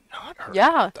 I've not heard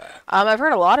about that. I've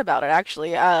heard a lot about it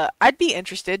actually. I'd be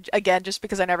interested again just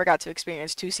because I never got to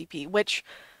experience 2CP, which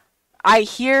I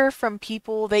hear from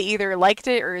people they either liked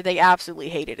it or they absolutely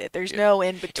hated it. There's no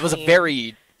in between. It was a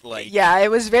very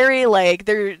it was very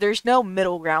there's no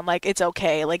middle ground. Like it's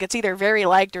okay. Like it's either very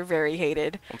liked or very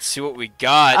hated. Let's see what we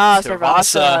got.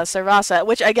 Servasa,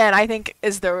 which again I think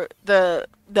is the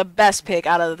best pick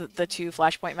out of the 2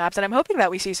 Flashpoint maps, and I'm hoping that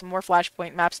we see some more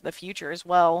Flashpoint maps in the future as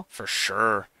well. For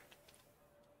sure.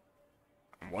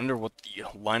 I wonder what the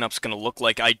lineup's going to look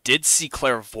like. I did see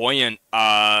Clairvoyant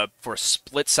for a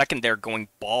split second there going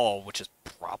ball, which is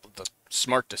probably the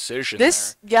smart decision.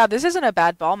 This isn't a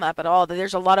bad ball map at all.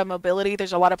 There's a lot of mobility.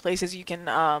 There's a lot of places you can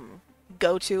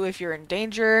go to if you're in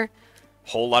danger.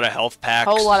 Whole lot of health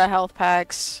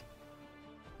packs.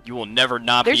 You will never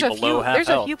not be below half health. There's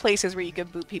a few places where you can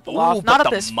boot people off. Not at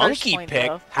this monkey first point, pick.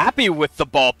 though. Happy with the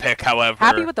ball pick, however.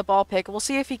 Happy with the ball pick. We'll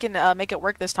see if he can make it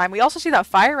work this time. We also see that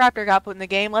Fire Raptor got put in the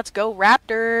game. Let's go,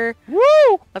 Raptor.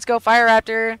 Woo! Let's go, Fire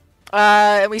Raptor.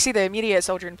 And we see the immediate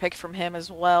Sojourn pick from him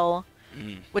as well.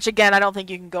 Which, again, I don't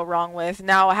think you can go wrong with.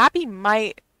 Now, Happy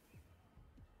might...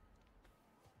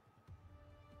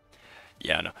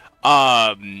 Yeah, no.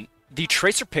 The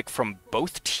Tracer pick from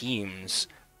both teams...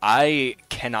 I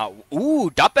cannot... Ooh,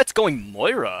 Dotbet's going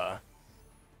Moira.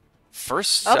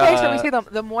 First... Okay, so we see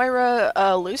the Moira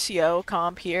Lucio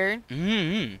comp here.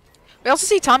 Mm-hmm. We also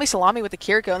see Tommy Salami with the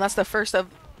Kiriko, and that's the first of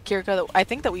Kiriko that I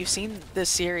think that we've seen this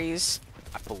series.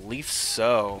 I believe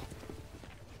so.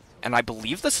 And I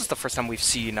believe this is the first time we've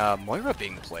seen Moira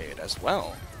being played as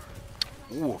well.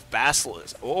 Ooh,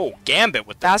 Basilisk. Oh, Gambit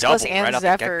with the Basilisk double and right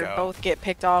Zephyr off the both get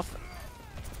picked off,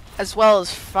 as well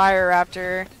as Fire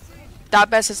Raptor.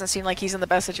 Dotbest doesn't seem like he's in the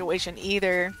best situation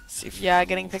either. Yeah,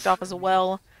 getting picked off as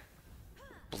well.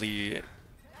 Let's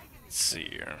see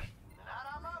here.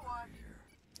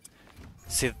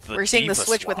 We're seeing the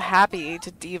switch with Happy to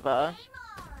Diva.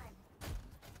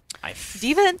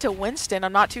 Diva into Winston,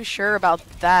 I'm not too sure about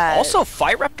that. Also,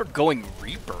 Fire Raptor going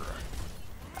Reaper.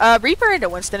 Reaper into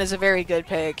Winston is a very good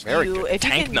pick. Very good.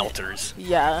 Tank melters.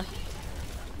 Yeah.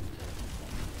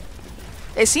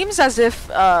 It seems as if,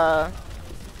 oh,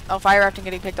 Fire Raptor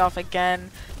getting picked off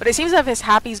again. But it seems as if his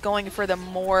Happy's going for the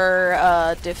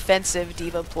more defensive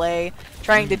diva play,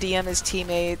 trying to DM his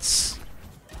teammates.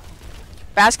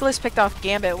 Basculus picked off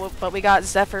Gambit, but we got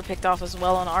Zephyr picked off as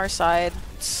well on our side.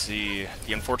 Let's see.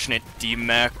 The unfortunate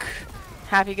D-Mech.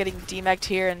 Happy getting D-Mech'd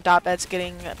here, and Dotbet's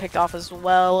getting picked off as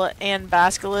well. And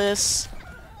Basculus,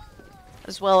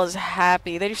 as well as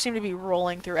Happy. They just seem to be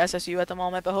rolling through SSU at the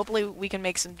moment, but hopefully we can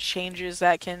make some changes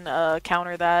that can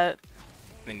counter that.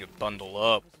 They need to bundle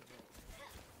up.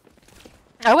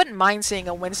 I wouldn't mind seeing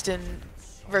a Winston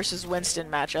versus Winston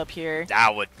matchup here.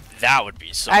 That would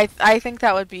be so. I think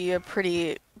that would be a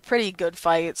pretty good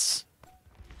fights.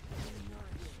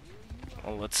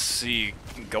 Well, let's see.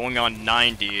 Going on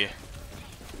 90.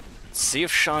 Let's see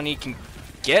if Shawnee can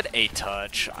get a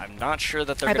touch. I'm not sure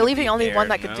that they're. I believe the only one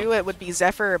that could do it would be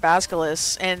Zephyr or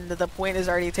Basculus, and the point is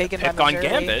already taken by Missouri.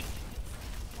 Pick on Gambit.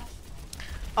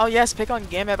 Oh yes, pick on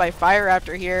Gambit by Fire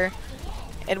Raptor here.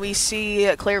 And we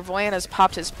see Clairvoyant has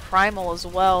popped his Primal as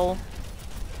well.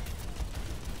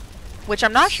 Which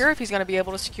I'm not sure if he's going to be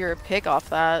able to secure a pick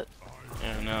off that.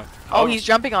 Yeah, no. Oh, he's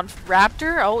jumping on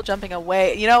Raptor? Oh, jumping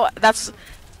away. You know, that's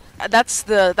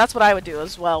what I would do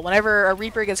as well. Whenever a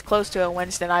Reaper gets close to a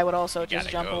Winston, I would also just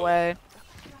jump away.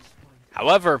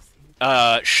 However,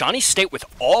 Shawnee State with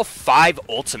all 5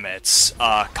 ultimates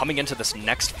coming into this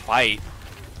next fight.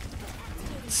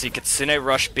 See Kitsune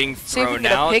Rush being thrown See if we can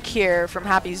get out. a pick here from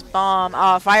Happy's bomb.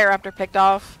 Fire Raptor picked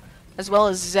off, as well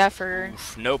as Zephyr.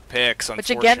 Oof, no picks,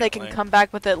 unfortunately. Which again, they can come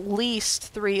back with at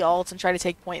least 3 ults and try to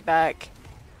take point back.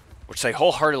 Which they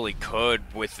wholeheartedly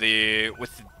could with the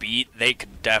beat. They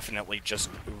could definitely just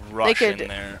rush in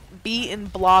there. Beat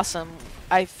and Blossom.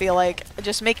 I feel like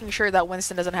just making sure that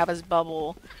Winston doesn't have his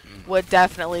bubble would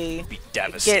definitely be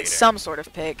devastating. Get some sort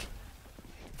of pick.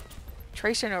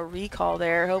 Tracer no recall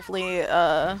there. Hopefully,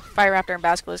 Fire Raptor and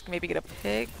Basculus can maybe get a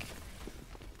pick.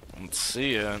 Let's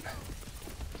see it.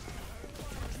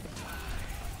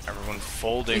 Everyone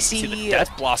folding. We see the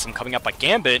Death Blossom coming up by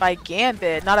Gambit. By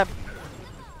Gambit, not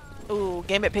a. Ooh,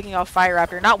 Gambit picking off Fire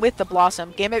Raptor, not with the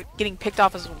Blossom. Gambit getting picked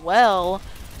off as well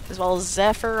as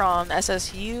Zephyr on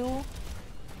SSU.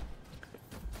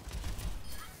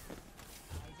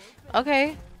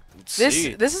 Okay. This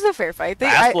is a fair fight.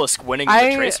 Basilisk winning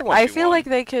the Tracer 1v1. I feel like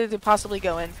they could possibly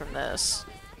go in from this.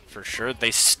 For sure.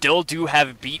 They still do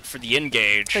have beat for the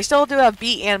engage. They still do have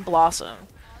beat and Blossom.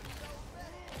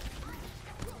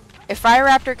 If Fire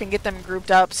Raptor can get them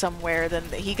grouped up somewhere, then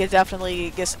he could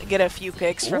definitely get a few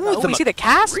picks from them. Oh, we see the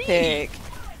Cass pick.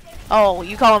 Oh,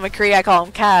 you call him McCree, I call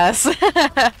him Cass.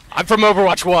 I'm from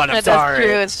Overwatch 1, I'm sorry.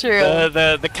 That's true, it's true.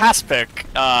 The Cass pick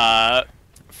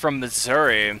from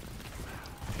Missouri.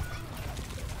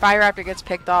 Fire Raptor gets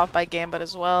picked off by Gambit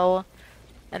as well.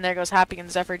 And there goes Happy and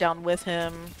Zephyr down with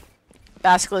him.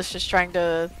 Basculus just trying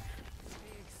to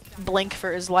blink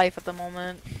for his life at the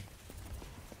moment.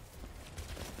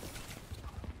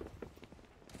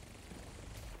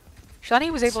 Shawnee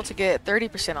was able to get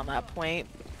 30% on that point.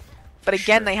 But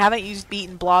again, they haven't used Beat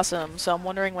and Blossom, so I'm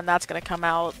wondering when that's going to come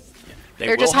out.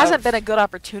 There just hasn't been a good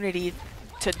opportunity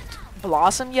to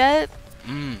Blossom yet.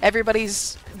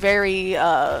 Everybody's very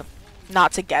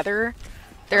not together.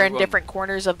 They're in different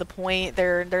corners of the point.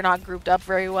 They're not grouped up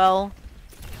very well.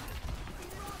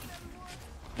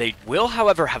 They will,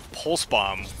 however, have Pulse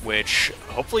Bomb, which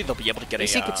hopefully they'll be able to get You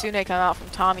see Kitsune come out from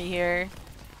Tommy here.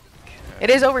 It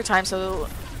is overtime, so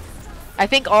I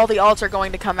think all the ults are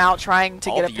going to come out trying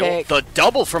to get a pick. The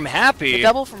double from Happy. The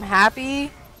double from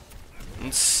Happy.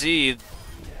 Let's see.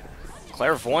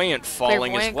 Clairvoyant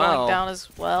falling as well. Going down as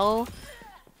well.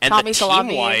 And Tommy the Salami.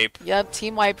 team wipe. Yep,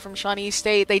 team wipe from Shawnee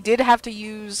State. They did have to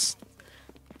use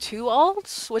 2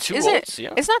 ults, which isn't.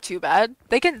 Yeah. It's not too bad.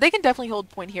 They can definitely hold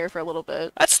point here for a little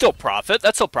bit. That's still profit.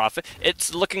 That's still profit.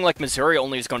 It's looking like Missouri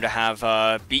only is going to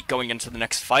have Beat going into the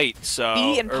next fight. So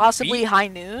Beat and possibly High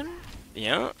Noon.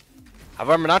 Yeah.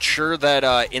 However, I'm not sure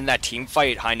that in that team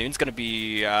fight, High Noon's going to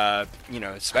be, you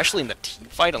know, especially in the team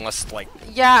fight, unless like.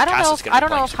 Yeah, I don't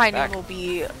know if High Noon will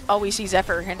be. Oh, we see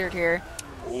Zephyr hindered here.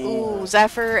 Ooh,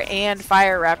 Zephyr and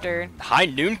Fire Raptor. High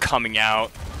Noon coming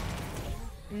out.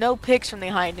 No picks from the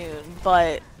High Noon,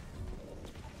 but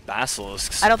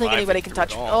Basilisk. I don't think anybody can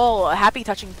touch. Oh, Happy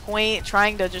touching point,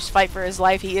 trying to just fight for his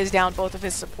life. He is down both of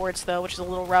his supports though, which is a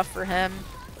little rough for him.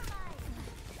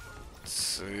 Let's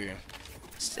see.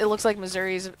 It looks like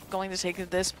Missouri's going to take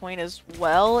this point as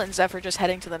well, and Zephyr just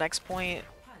heading to the next point.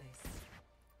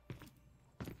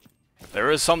 There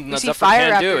is something that Zephyr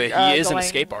can do. He is an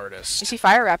escape artist. You see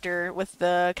Fire Raptor with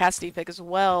the Cassidy pick as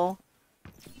well.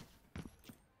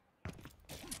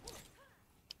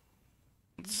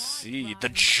 Let's see the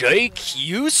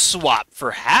JQ swap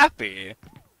for Happy.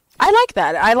 I like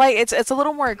that. I like it's a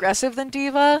little more aggressive than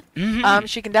D.Va.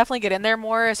 She can definitely get in there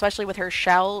more, especially with her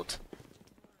shout.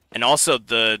 And also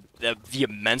the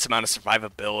immense amount of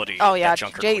survivability. Oh yeah, that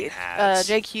Junker Queen has.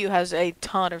 JQ has a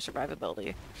ton of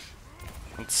survivability.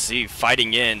 Let's see,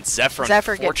 fighting in Zephyr.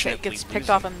 Zephyr gets picked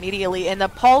off immediately, and the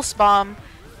pulse bomb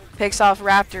picks off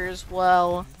Raptor as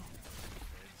well.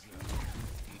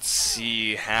 Let's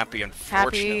see, Happy,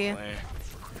 unfortunately.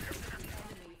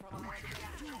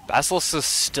 Basilisk is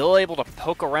still able to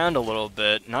poke around a little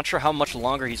bit. Not sure how much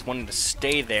longer he's wanting to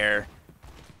stay there.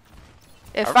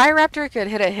 If Fire Raptor could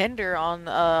hit a hinder on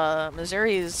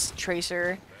Missouri's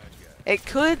Tracer, it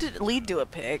could lead to a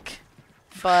pick,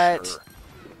 but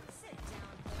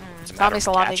Sure. Tommy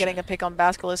Salami getting a pick on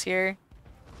Basilisk here.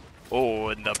 Oh,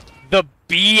 and the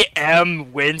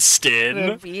BM Winston.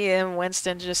 The BM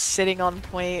Winston just sitting on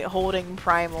point, holding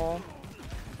Primal.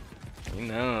 He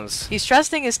knows. He's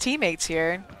trusting his teammates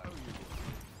here.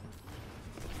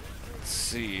 Let's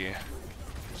see.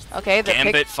 Okay, the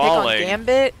Gambit pick falling. on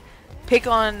Gambit. Pick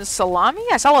on Salami?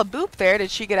 I saw a boop there. Did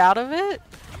she get out of it?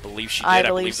 I believe she did. I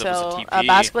believe that so. was a TP.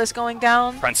 Basilisk going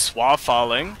down. Francois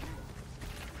falling.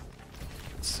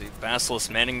 Let's see. Basilisk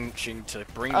managing to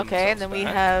bring them Okay, and then we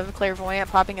have Clairvoyant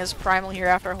popping his Primal here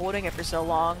after holding it for so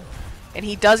long. And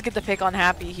he does get the pick on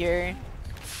Happy here.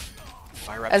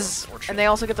 Fire Raptor, And they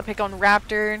also get the pick on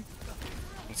Raptor.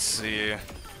 Let's see.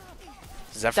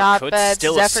 Zephyr could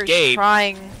still escape.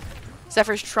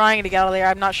 Zephyr's trying to get out of there.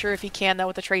 I'm not sure if he can, though,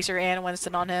 with the Tracer and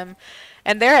Winston on him.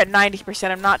 And they're at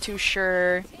 90%. I'm not too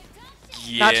sure.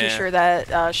 Yeah. Not too sure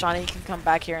that Shawnee can come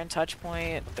back here and touch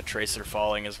point. The Tracer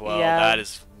falling as well. Yeah. That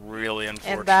is really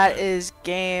unfortunate. And that is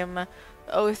game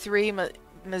 03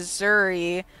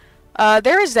 Missouri.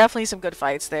 There is definitely some good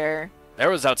fights there. There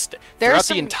was throughout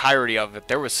the entirety of it,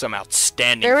 there was some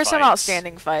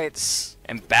outstanding fights.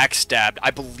 And backstabbed,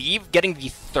 I believe, getting the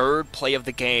third play of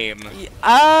the game.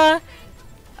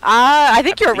 I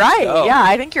think you're right. So. Yeah,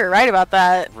 I think you're right about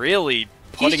that. Really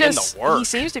putting in the work. He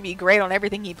seems to be great on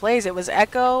everything he plays. It was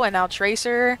Echo and now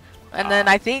Tracer, and then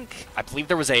I believe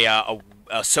there was a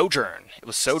Sojourn. It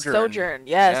was Sojourn. Sojourn,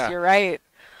 yes, yeah. You're right.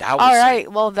 That was all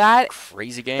right. Well, that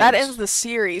crazy game. That ends the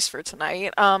series for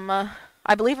tonight.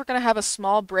 I believe we're gonna have a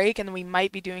small break, and we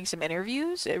might be doing some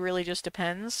interviews. It really just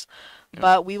depends,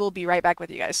 but we will be right back with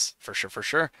you guys. For sure. For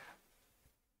sure.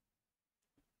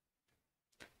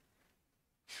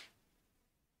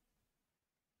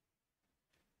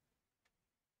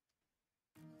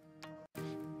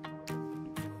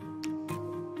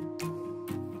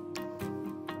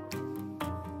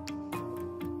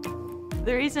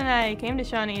 The reason I came to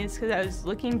Shawnee is because I was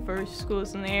looking for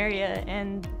schools in the area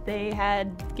and they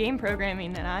had game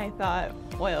programming, and I thought,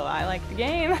 well, I like the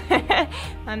game.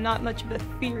 I'm not much of a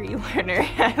theory learner.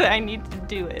 I need to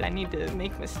do it. I need to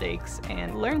make mistakes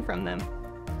and learn from them.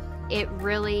 It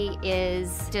really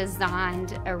is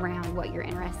designed around what you're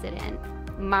interested in.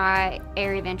 My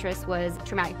area of interest was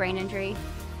traumatic brain injury.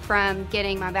 From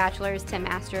getting my bachelor's to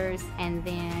master's and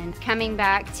then coming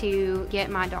back to get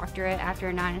my doctorate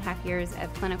after 9.5 years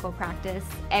of clinical practice,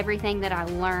 everything that I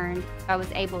learned, I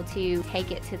was able to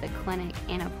take it to the clinic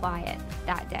and apply it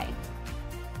that day.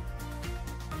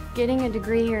 Getting a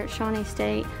degree here at Shawnee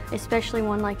State, especially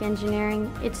one like engineering,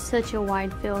 it's such a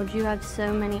wide field. You have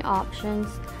so many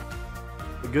options.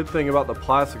 The good thing about the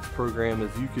plastics program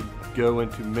is you could go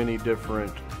into many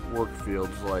different work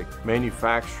fields like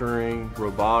manufacturing,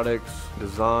 robotics,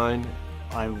 design.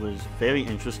 I was very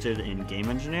interested in game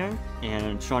engineering,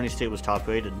 and Shawnee State was top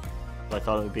rated. I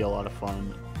thought it would be a lot of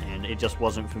fun, and it just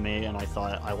wasn't for me, and I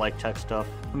thought I like tech stuff.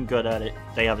 I'm good at it.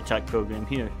 They have a tech program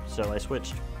here, so I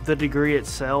switched. The degree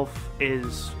itself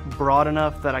is broad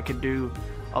enough that I could do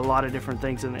a lot of different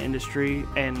things in the industry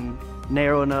and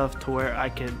narrow enough to where I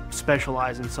could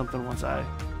specialize in something once I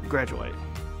graduate.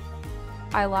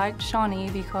 I liked Shawnee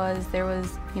because there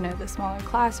was, the smaller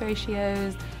class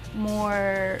ratios,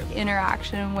 more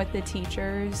interaction with the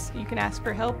teachers. You can ask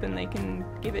for help and they can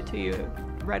give it to you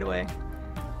right away.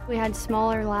 We had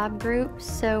smaller lab groups,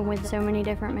 so with so many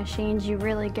different machines, you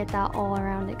really get that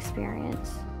all-around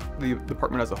experience. The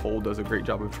department as a whole does a great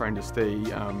job of trying to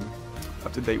stay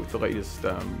up to date with the latest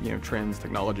trends,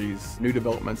 technologies, new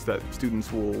developments that students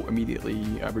will immediately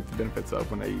reap the benefits of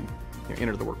when they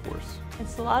enter the workforce.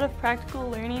 It's a lot of practical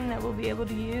learning that we'll be able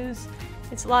to use.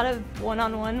 It's a lot of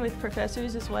one-on-one with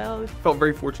professors as well. I felt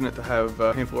very fortunate to have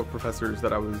a handful of professors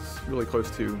that I was really close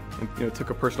to and took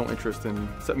a personal interest and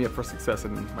set me up for success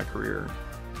in my career.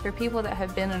 For people that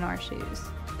have been in our shoes,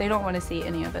 they don't want to see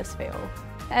any of us fail.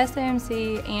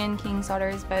 SOMC and King's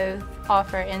Daughters both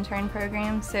offer intern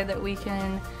programs so that we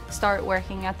can start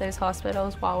working at those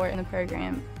hospitals while we're in the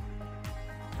program.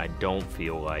 I don't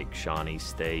feel like Shawnee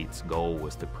State's goal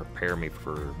was to prepare me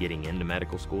for getting into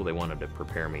medical school. They wanted to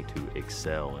prepare me to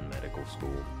excel in medical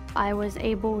school. I was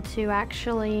able to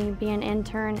actually be an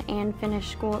intern and finish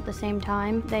school at the same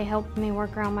time. They helped me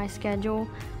work around my schedule,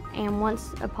 and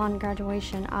once upon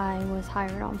graduation, I was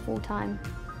hired on full-time.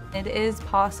 It is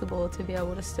possible to be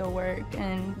able to still work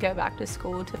and go back to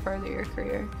school to further your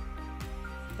career.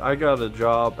 I got a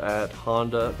job at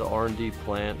Honda, the R&D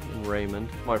plant in Raymond.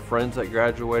 My friends that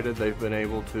graduated, they've been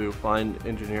able to find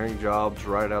engineering jobs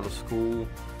right out of school.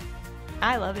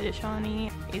 I love it at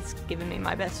Shawnee. It's given me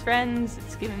my best friends.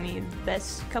 It's given me the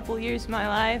best couple years of my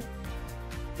life.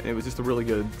 And it was just a really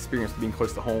good experience being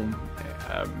close to home,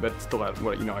 but still at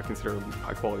what I consider a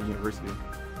high-quality university.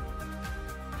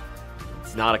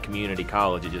 It's not a community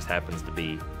college, it just happens to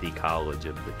be the college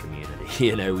of the community.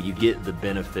 You get the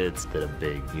benefits that a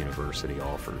big university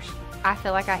offers. I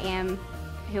feel like I am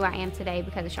who I am today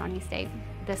because of Shawnee State.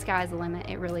 The sky's the limit,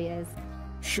 it really is.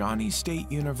 Shawnee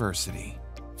State University.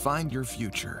 Find your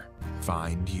future.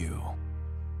 Find you.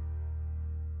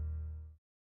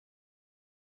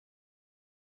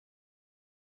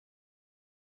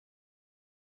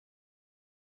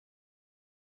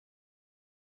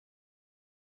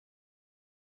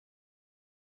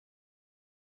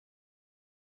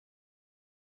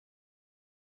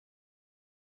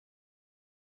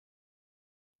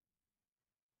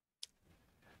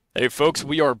 Hey folks,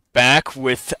 we are back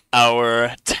with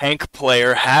our tank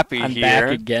player Happy I'm here. back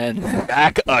again.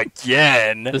 Back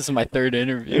again. This is my third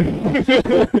interview.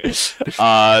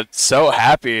 So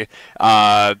happy.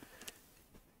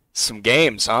 Some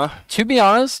games, huh? To be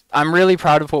honest, I'm really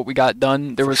proud of what we got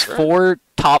done. There was 4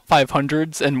 top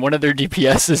 500s, and one of their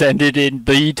DPSs ended in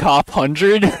the top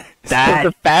 100. So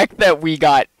the fact that we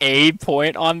got a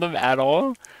point on them at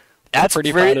all. That's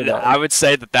pretty proud of that. I would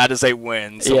say that is a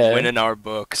win. It's a win in our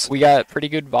books. We got pretty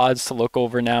good VODs to look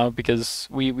over now because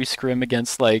we scrim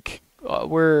against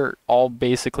we're all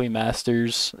basically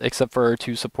masters except for our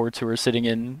 2 supports who are sitting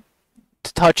in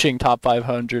touching top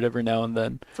 500 every now and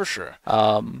then. For sure.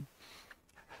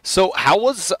 So how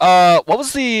was what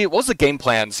was the game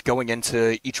plans going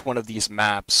into each one of these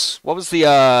maps? What was the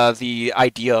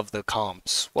idea of the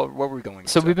comps? What were we going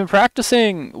So into? we've been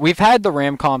practicing. We've had the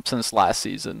Ram comp since last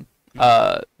season.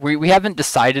 We haven't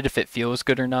decided if it feels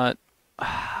good or not.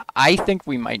 I think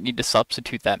we might need to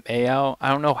substitute that May out. I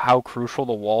don't know how crucial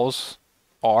the walls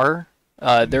are.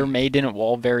 Their May didn't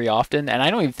wall very often, and I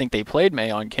don't even think they played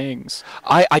May on Kings.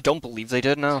 I don't believe they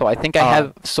did, no. So I think I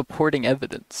have supporting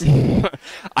evidence.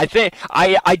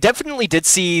 I definitely did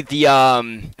see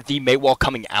the May wall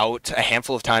coming out a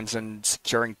handful of times and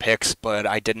securing picks, but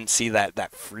I didn't see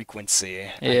that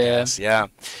frequency. I guess. Yeah.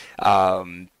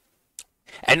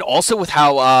 And also with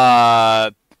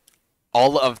how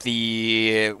all of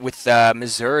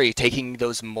Missouri taking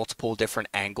those multiple different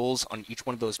angles on each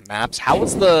one of those maps. How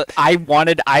was the?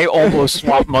 I almost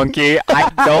swapped Monkey. I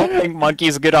don't think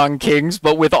Monkey's good on Kings,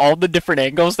 but with all the different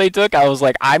angles they took, I was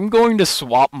like, I'm going to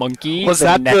swap Monkey. Was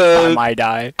that next time I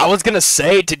die? I was gonna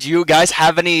say, did you guys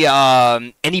have any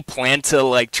plan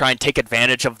to try and take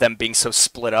advantage of them being so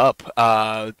split up?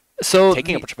 So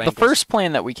taking a bunch of the angles. first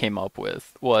plan that we came up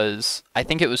with was, I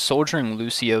think it was Soldier and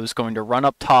Lucio was going to run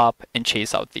up top and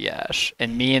chase out the Ash,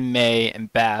 and me and May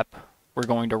and Bap were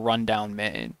going to run down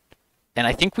main. And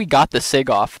I think we got the SIG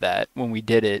off that when we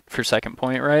did it for second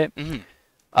point, right? Mm-hmm.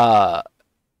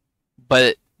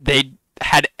 But they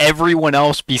had everyone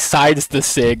else besides the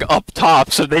SIG up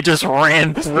top, so they just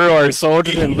ran through our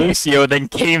Soldier and Lucio, then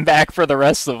came back for the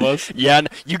rest of us. Yeah, and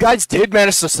you guys did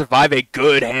manage to survive a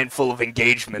good handful of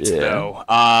engagements, though.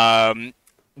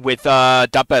 With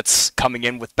Duppets coming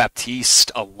in with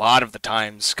Baptiste a lot of the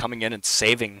times, coming in and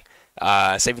saving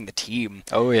the team.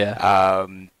 Oh, yeah.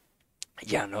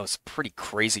 Yeah, no, it's pretty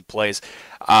crazy plays.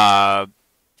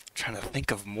 Trying to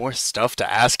think of more stuff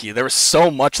to ask you. There was so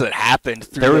much that happened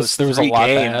through there was a lot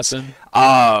that happened.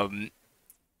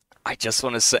 I just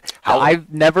want to say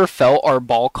I've never felt our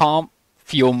ball comp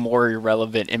feel more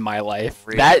irrelevant in my life.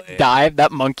 Really? That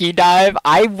monkey dive,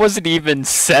 I wasn't even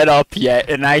set up yet,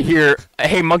 and I hear,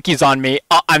 "Hey, monkey's on me.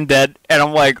 I'm dead," and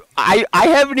I'm like, I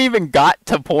haven't even got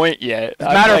to point yet. It's a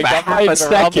matter of a half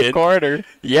second. Corner.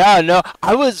 Yeah, no,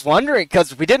 I was wondering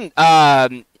because we didn't.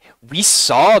 We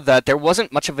saw that there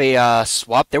wasn't much of a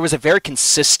swap. There was a very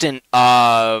consistent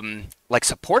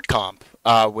support comp.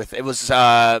 It was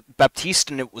Baptiste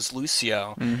and it was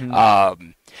Lucio. Mm-hmm.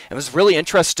 It was really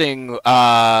interesting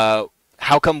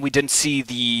how come we didn't see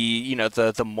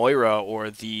the Moira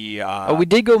or the? We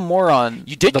did go Moron.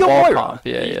 You did the go ball Moira. Comp.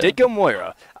 Yeah, you did go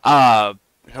Moira.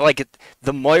 Like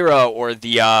the Moira or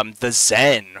the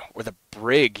Zen or the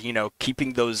Brig.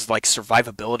 Keeping those like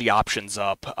survivability options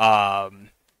up.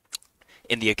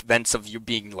 In the events of you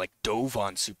being like dove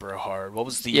on super hard. What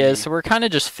was the? Yeah, so we're kind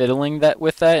of just fiddling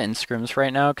with that in scrims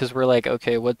right now because we're like,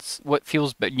 okay, what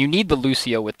feels? But you need the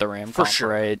Lucio with the Ram for comp, sure,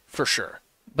 right? For sure.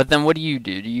 But then what do?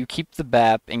 Do you keep the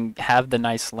BAP and have the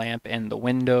nice lamp and the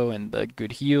window and the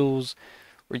good heals,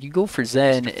 or you go for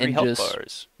Zen and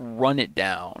just run it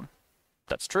down?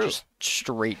 That's true. Just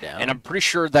straight down. And I'm pretty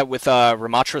sure that with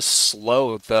Ramatra's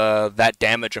slow, that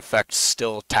damage effect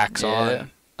still tacks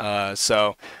on.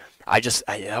 So.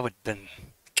 That would have been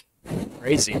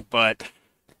crazy, but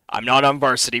I'm not on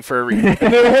varsity for a reason.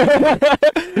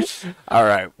 All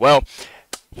right. Well,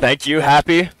 thank you,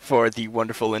 Happy, for the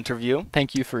wonderful interview.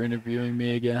 Thank you for interviewing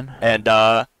me again. And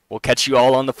we'll catch you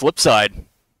all on the flip side.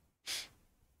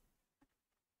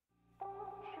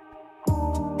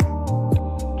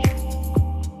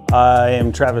 I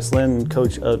am Travis Lynn,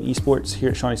 coach of esports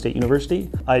here at Shawnee State University.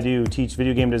 I do teach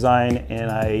video game design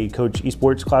and I coach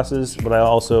esports classes, but I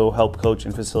also help coach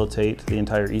and facilitate the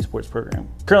entire esports program.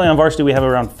 Currently on Varsity, we have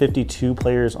around 52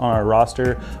 players on our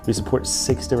roster. We support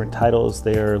 6 different titles.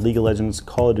 They are League of Legends,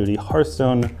 Call of Duty,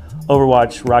 Hearthstone,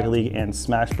 Overwatch, Rocket League, and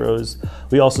Smash Bros.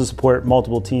 We also support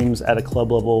multiple teams at a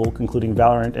club level, including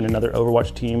Valorant and another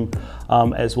Overwatch team,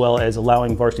 as well as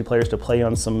allowing varsity players to play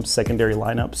on some secondary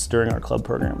lineups during our club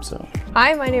program. So,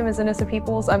 hi, my name is Anissa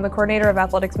Peoples. I'm the coordinator of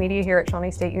athletics media here at Shawnee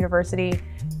State University.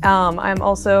 I'm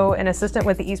also an assistant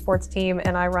with the esports team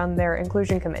and I run their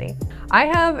inclusion committee. I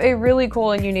have a really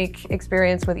cool and unique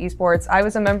experience with esports. I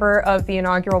was a member of the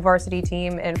inaugural varsity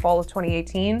team in fall of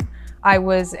 2018. I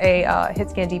was a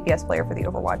hitscan DPS player for the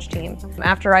Overwatch team.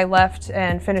 After I left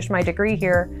and finished my degree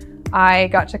here, I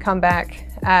got to come back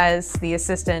as the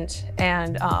assistant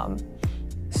and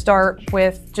start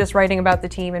with just writing about the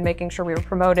team and making sure we were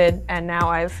promoted, and now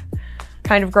I've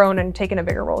kind of grown and taken a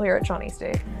bigger role here at Shawnee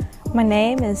State. My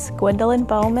name is Gwendolyn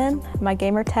Bowman. My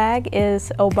gamer tag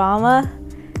is Obama,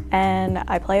 and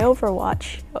I play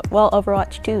Overwatch. Well,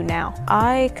 Overwatch 2 now.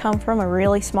 I come from a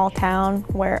really small town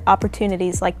where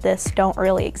opportunities like this don't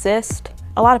really exist.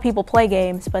 A lot of people play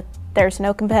games, but there's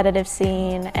no competitive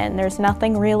scene and there's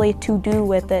nothing really to do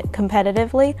with it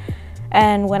competitively.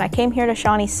 And when I came here to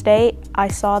Shawnee State, I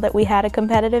saw that we had a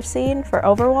competitive scene for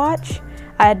Overwatch.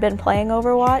 I had been playing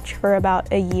Overwatch for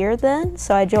about a year then,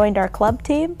 so I joined our club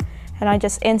team and I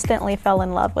just instantly fell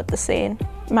in love with the scene.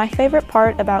 My favorite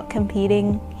part about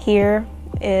competing here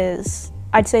is,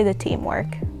 I'd say, the teamwork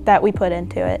that we put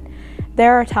into it.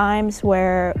 There are times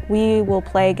where we will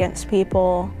play against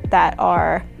people that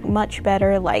are much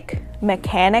better, like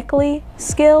mechanically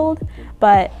skilled,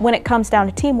 but when it comes down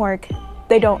to teamwork,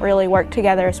 they don't really work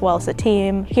together as well as a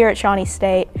team. Here at Shawnee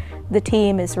State, the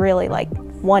team is really like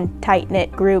one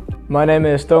tight-knit group. My name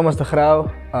is Thomas de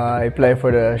Grauw. I play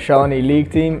for the Shawnee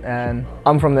League team and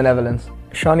I'm from the Netherlands.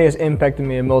 Shawnee has impacted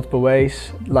me in multiple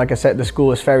ways. Like I said, the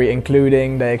school is very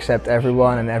including. They accept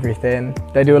everyone and everything.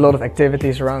 They do a lot of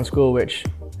activities around school, which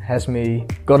has me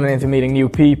gotten into meeting new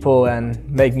people and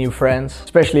make new friends,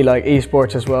 especially like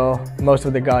esports as well. Most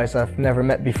of the guys I've never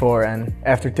met before, and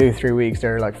after 2-3 weeks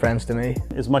they're like friends to me.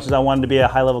 As much as I wanted to be a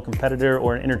high-level competitor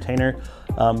or an entertainer,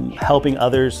 helping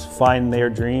others find their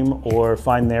dream or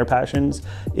find their passions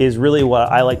is really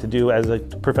what I like to do as a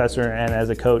professor and as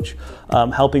a coach,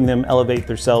 helping them elevate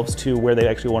themselves to where they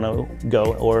actually want to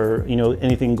go, or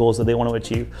anything goals that they want to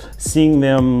achieve. Seeing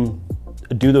them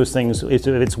do those things, if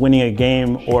it's winning a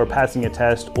game or passing a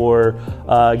test or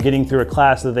getting through a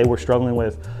class that they were struggling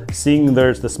with, seeing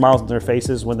the smiles on their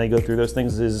faces when they go through those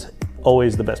things is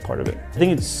always the best part of it. I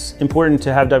think it's important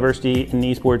to have diversity in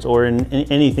esports or in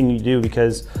anything you do,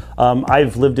 because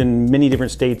I've lived in many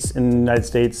different states in the United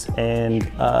States, and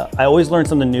I always learn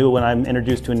something new when I'm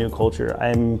introduced to a new culture.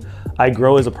 I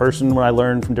grow as a person when I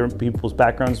learn from different people's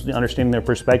backgrounds, understanding their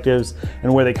perspectives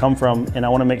and where they come from, and I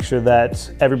want to make sure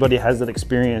that everybody has that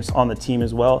experience on the team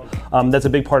as well. That's a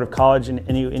big part of college in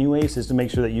anyways, is to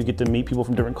make sure that you get to meet people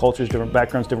from different cultures, different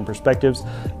backgrounds, different perspectives,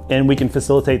 and we can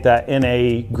facilitate that in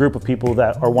a group of people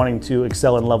that are wanting to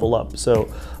excel and level up.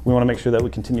 So we want to make sure that we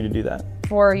continue to do that.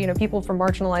 For people from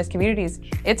marginalized communities,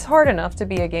 it's hard enough to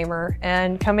be a gamer,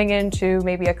 and coming into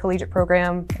maybe a collegiate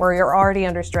program where you're already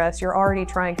under stress, you're already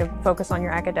trying to focus on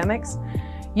your academics,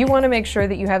 you want to make sure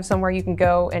that you have somewhere you can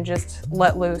go and just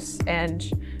let loose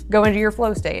and go into your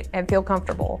flow state and feel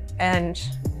comfortable. And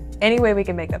any way we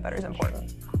can make that better is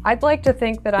important. I'd like to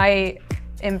think that I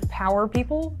empower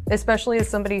people, especially as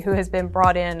somebody who has been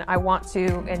brought in. I want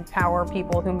to empower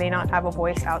people who may not have a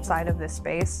voice outside of this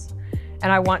space.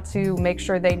 And I want to make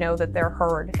sure they know that they're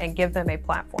heard and give them a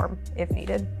platform if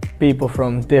needed. People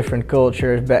from different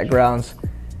cultures, backgrounds,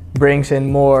 brings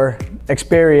in more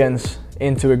experience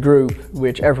into a group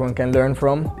which everyone can learn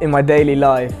from. In my daily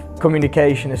life,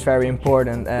 communication is very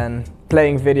important, and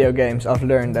playing video games, I've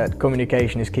learned that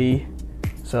communication is key.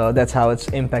 So that's how it's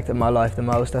impacted my life the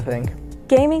most, I think.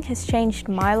 Gaming has changed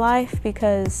my life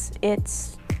because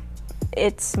it's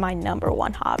my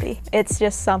 #1 hobby. It's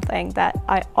just something that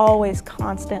I always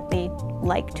constantly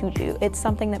like to do. It's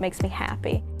something that makes me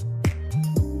happy.